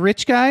out, is a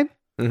rich guy.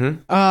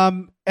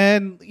 Mm-hmm.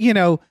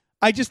 And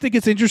I just think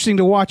it's interesting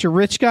to watch a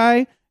rich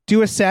guy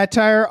do a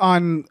satire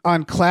on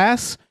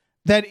class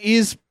that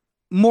is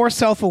more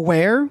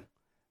self-aware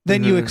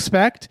than you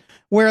expect.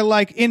 where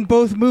like in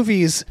both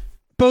movies,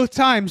 both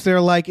times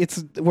they're like,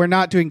 we're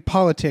not doing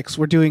politics,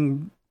 we're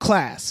doing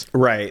class.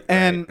 Right.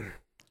 And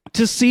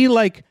to see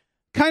like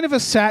kind of a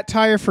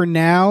satire for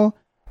now,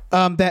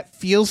 that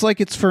feels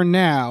like it's for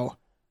now.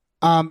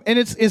 And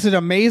is it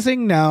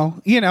amazing?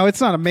 No,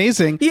 it's not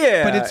amazing.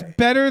 Yeah, but it's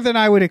better than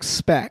I would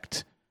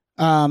expect.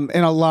 In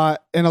a lot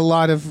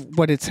of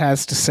what it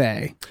has to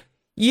say.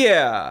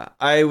 Yeah,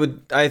 I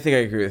think I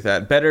agree with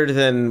that. Better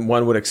than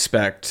one would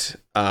expect.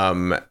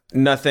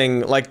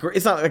 Nothing like,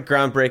 it's not like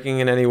groundbreaking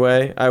in any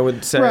way, I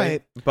would say.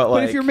 Right.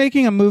 But if you're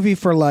making a movie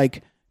for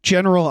like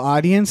general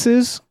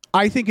audiences,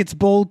 I think it's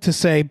bold to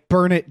say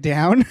burn it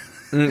down.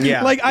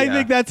 Yeah. I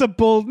think that's a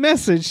bold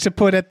message to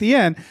put at the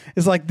end.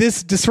 Is like,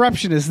 this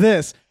disruption is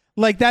this.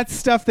 Like, that's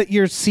stuff that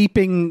you're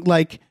seeping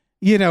like,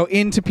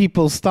 into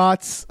people's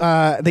thoughts,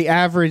 the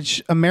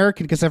average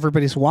American, because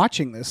everybody's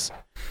watching this.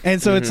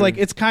 And so it's like,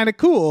 it's kind of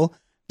cool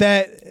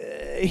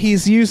that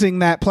he's using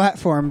that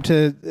platform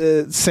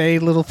to say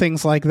little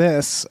things like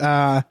this.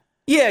 Yeah,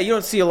 you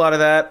don't see a lot of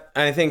that.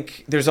 And I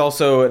think there's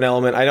also an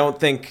element, I don't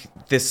think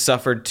this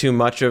suffered too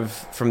much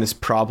from this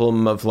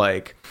problem of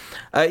like,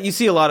 you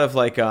see a lot of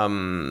like,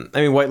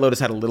 White Lotus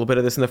had a little bit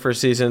of this in the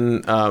first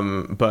season,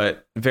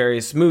 but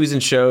various movies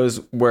and shows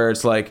where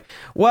it's like,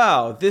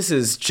 wow, this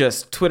is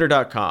just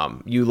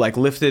Twitter.com. You like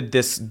lifted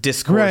this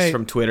discourse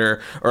from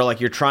Twitter, or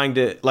like you're trying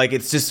to like,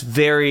 it's just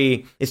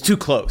it's too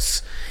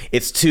close.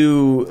 It's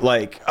too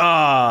like,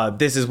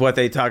 this is what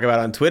they talk about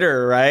on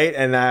Twitter, right?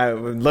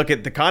 And look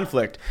at the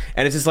conflict.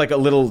 And it's just like a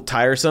little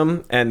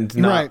tiresome and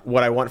not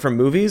what I want from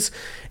movies.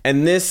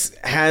 And this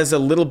has a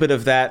little bit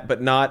of that,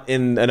 but not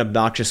in an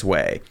obnoxious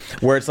way,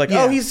 where it's like,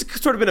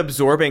 he's sort of been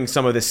absorbing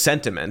some of this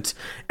sentiment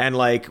and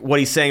like what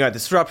he's saying about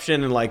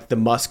disruption and like the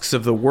Musks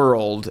of the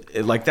world.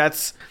 Like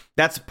that's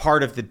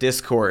part of the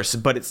discourse,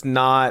 but it's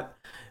not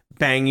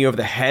banging you over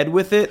the head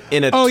with it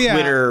in a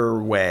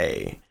Twitter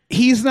way.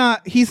 He's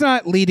not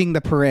leading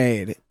the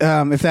parade,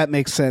 if that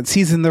makes sense.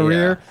 He's in the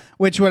rear,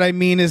 which what I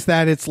mean is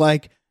that it's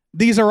like,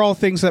 these are all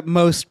things that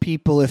most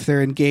people, if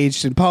they're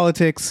engaged in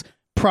politics,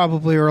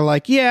 probably are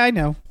like, yeah, I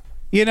know.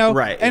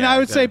 Right. And I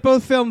would say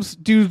both films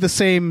do the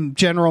same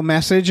general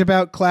message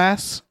about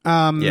class.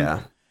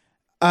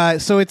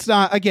 So it's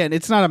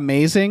not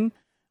amazing,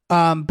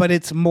 but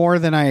it's more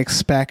than I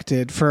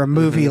expected for a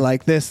movie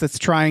like this that's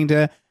trying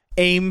to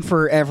aim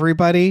for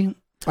everybody.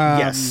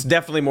 Yes,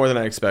 definitely more than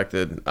I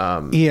expected.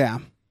 Yeah.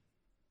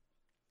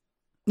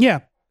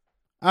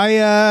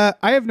 I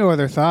have no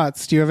other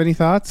thoughts. Do you have any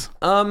thoughts?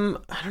 I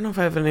don't know if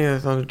I have any other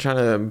thoughts. I'm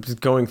trying to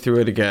going through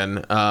it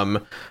again.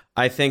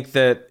 I think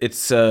that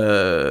it's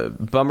a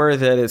bummer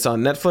that it's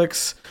on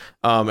Netflix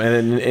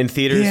and in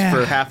theaters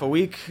for half a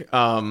week.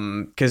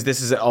 Because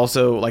this is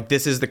also like,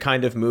 this is the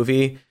kind of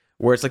movie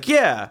where it's like,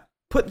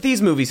 put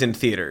these movies in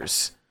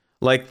theaters.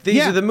 Like,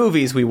 these are the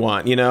movies we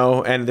want,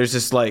 and there's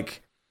just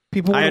like,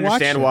 people. I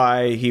understand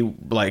why he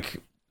like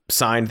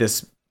signed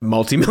this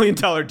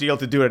multi-million-dollar deal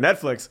to do it on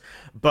Netflix,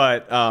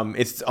 but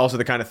it's also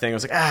the kind of thing I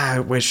was like,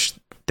 I wish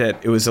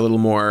that it was a little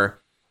more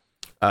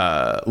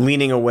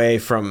leaning away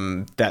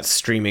from that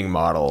streaming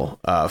model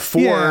like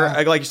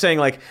you're saying,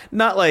 like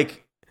not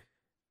like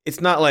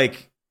it's not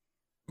like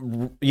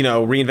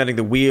reinventing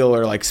the wheel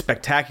or like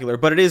spectacular,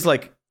 but it is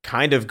like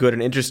kind of good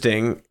and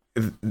interesting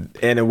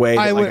in a way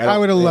that, I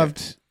would have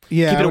loved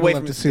keep it away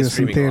from to see the this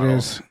in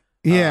theaters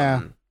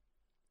model.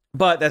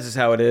 But that's just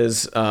how it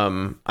is.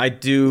 I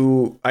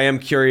am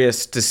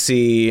curious to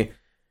see,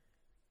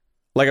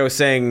 like I was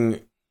saying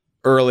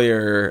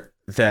earlier,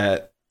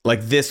 that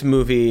like this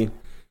movie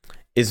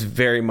is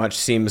very much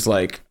seems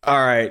like, all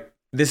right,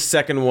 this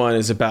second one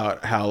is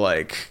about how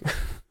like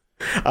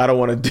I don't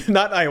want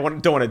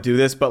to do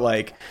this, but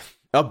like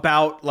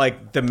about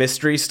like the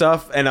mystery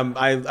stuff. And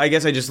I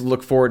guess I just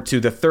look forward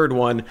to the third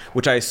one,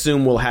 which I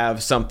assume will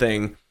have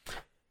something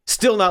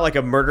still not like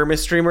a murder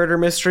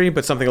mystery,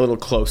 but something a little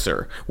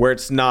closer, where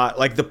it's not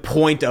like the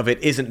point of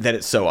it isn't that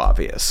it's so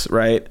obvious,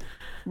 right?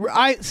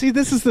 I see.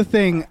 This is the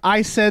thing.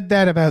 I said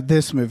that about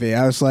this movie.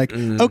 I was like,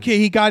 okay,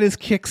 he got his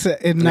kicks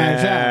in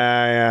Knives Out.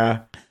 Yeah.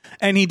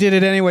 And he did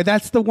it anyway.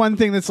 That's the one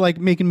thing that's like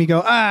making me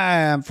go,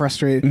 I'm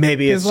frustrated.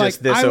 Maybe it's like,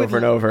 just this over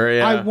and over.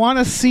 Yeah. I want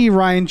to see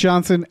Rian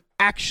Johnson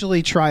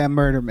actually try a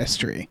murder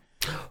mystery,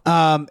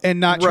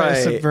 and not try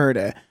to subvert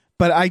it.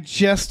 But I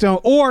just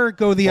don't, or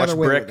go the other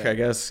way. Brick, I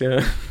guess.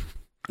 Yeah.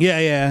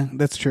 Yeah,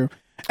 that's true.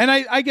 And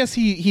I guess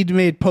he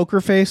made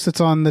Poker Face.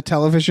 That's on the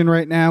television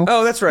right now.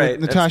 Oh, that's right.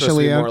 With Natasha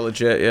Lyonne. More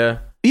legit, yeah.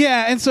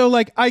 Yeah, and so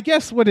like I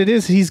guess what it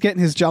is, he's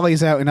getting his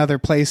jollies out in other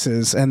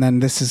places, and then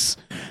this is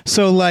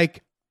so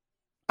like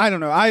I don't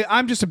know.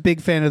 I'm just a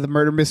big fan of the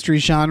murder mystery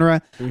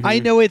genre. I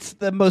know it's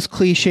the most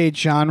cliched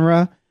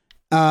genre,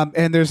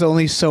 and there's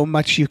only so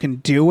much you can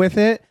do with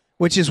it,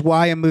 which is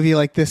why a movie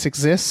like this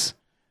exists.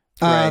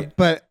 Right.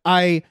 But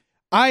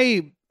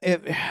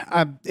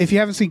if you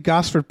haven't seen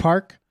Gosford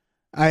Park,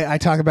 I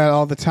talk about it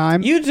all the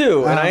time. You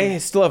do, and I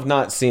still have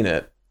not seen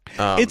it.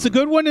 It's a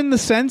good one in the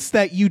sense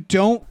that you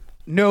don't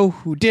know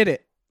who did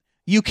it.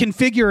 You can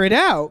figure it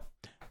out,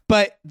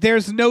 but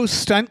there's no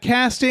stunt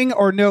casting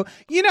or no,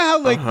 you know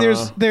how like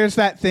there's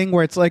that thing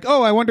where it's like,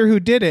 oh, I wonder who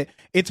did it.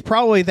 It's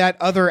probably that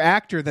other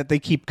actor that they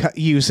keep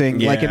using,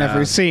 like in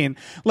every scene.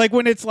 Like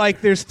when it's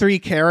like there's 3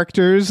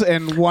 characters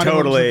and one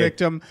of them's the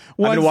victim.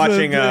 I've been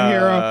watching the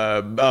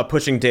hero.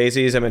 Pushing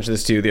Daisies. I mentioned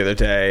this to you the other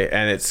day,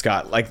 and it's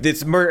got like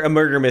it's a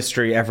murder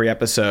mystery every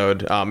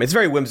episode. It's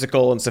very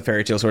whimsical and it's a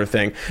fairy tale sort of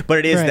thing, but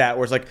it is that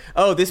where it's like,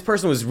 oh, this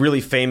person was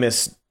really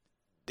famous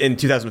in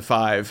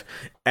 2005,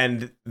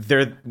 and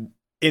they're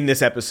in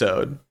this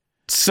episode.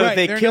 So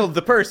they killed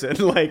the person.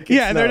 Like,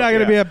 they're not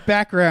going to be a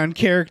background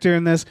character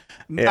in this.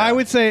 Yeah. I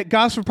would say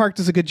Gosford Park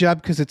does a good job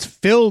because it's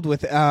filled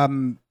with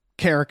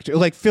character,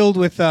 like filled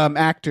with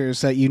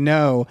actors that you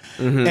know,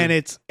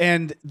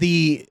 and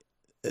the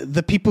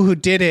people who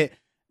did it,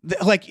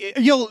 like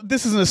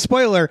this isn't a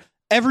spoiler.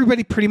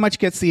 Everybody pretty much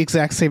gets the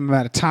exact same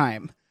amount of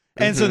time,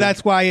 and so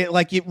that's why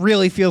it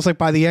really feels like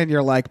by the end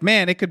you're like,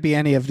 man, it could be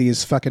any of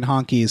these fucking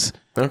honkies.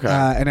 Okay,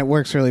 and it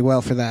works really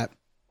well for that.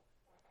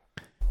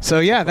 So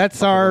yeah,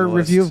 that's our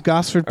review of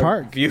Gosford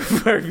Park.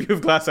 Our review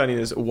of Glass Onion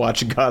is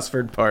watch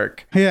Gosford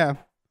Park. Yeah.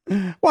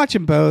 Watch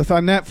them both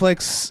on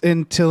Netflix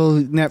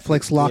until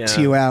Netflix locks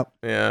you out.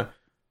 Yeah.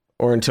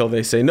 Or until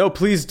they say, no,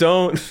 please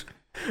don't.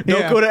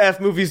 Don't go to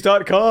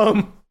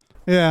fmovies.com.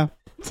 Yeah.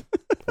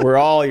 Where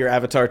all your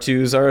Avatar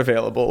 2s are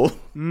available.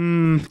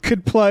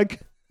 Good plug.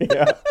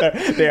 Yeah,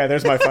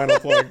 there's my final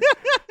plug.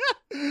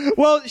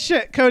 Well,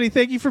 shit, Cody,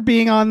 thank you for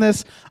being on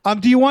this.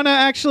 Do you want to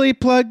actually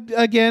plug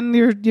again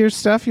your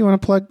stuff? You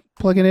want to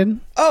plug it in?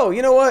 Oh,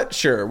 you know what?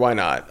 Sure, why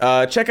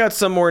not? Check out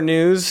some more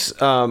news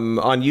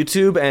on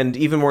YouTube and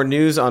even more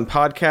news on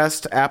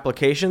podcast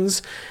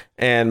applications.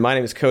 And my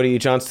name is Cody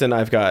Johnston.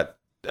 I've got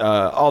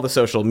all the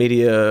social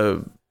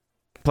media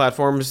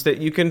platforms that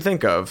you can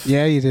think of.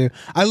 Yeah, you do.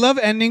 I love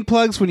ending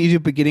plugs when you do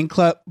beginning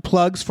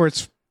plugs for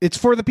it's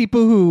for the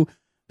people who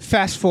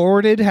fast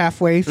forwarded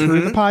halfway through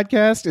the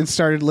podcast and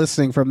started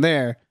listening from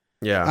there.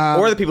 Yeah.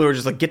 Or the people who are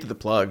just like, get to the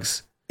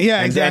plugs.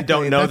 Yeah, exactly. And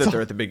don't know that they're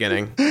at the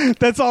beginning.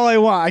 That's all I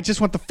want. I just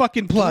want the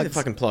fucking plugs. Give me the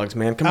fucking plugs,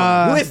 man. Come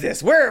on. Who is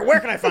this?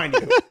 Where can I find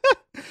you?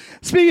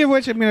 Speaking of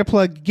which, I'm going to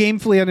plug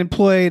Gamefully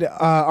Unemployed,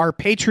 our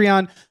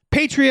Patreon,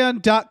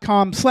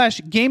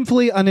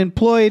 patreon.com/Gamefully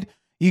Unemployed.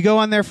 You go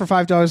on there for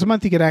 $5 a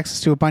month. You get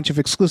access to a bunch of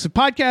exclusive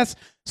podcasts,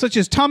 such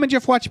as Tom and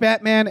Jeff Watch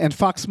Batman and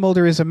Fox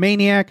Mulder is a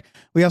Maniac.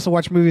 We also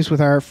watch movies with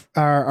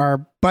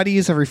our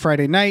buddies every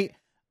Friday night.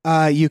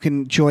 You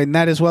can join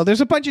that as well.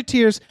 There's a bunch of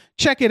tiers.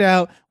 Check it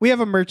out. We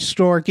have a merch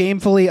store,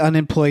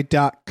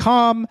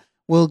 gamefullyunemployed.com.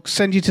 We'll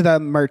send you to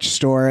the merch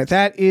store.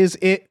 That is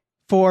it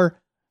for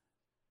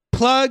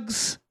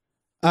plugs.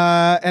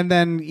 And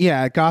then,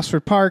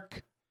 Gosford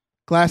Park,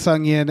 Glass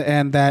Onion,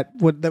 and that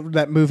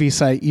movie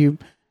site you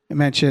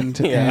mentioned,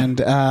 and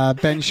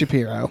Ben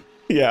Shapiro.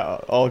 Yeah,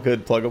 all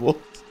good pluggable.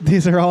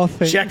 These are all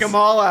things. Check them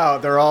all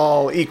out. They're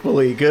all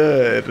equally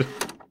good.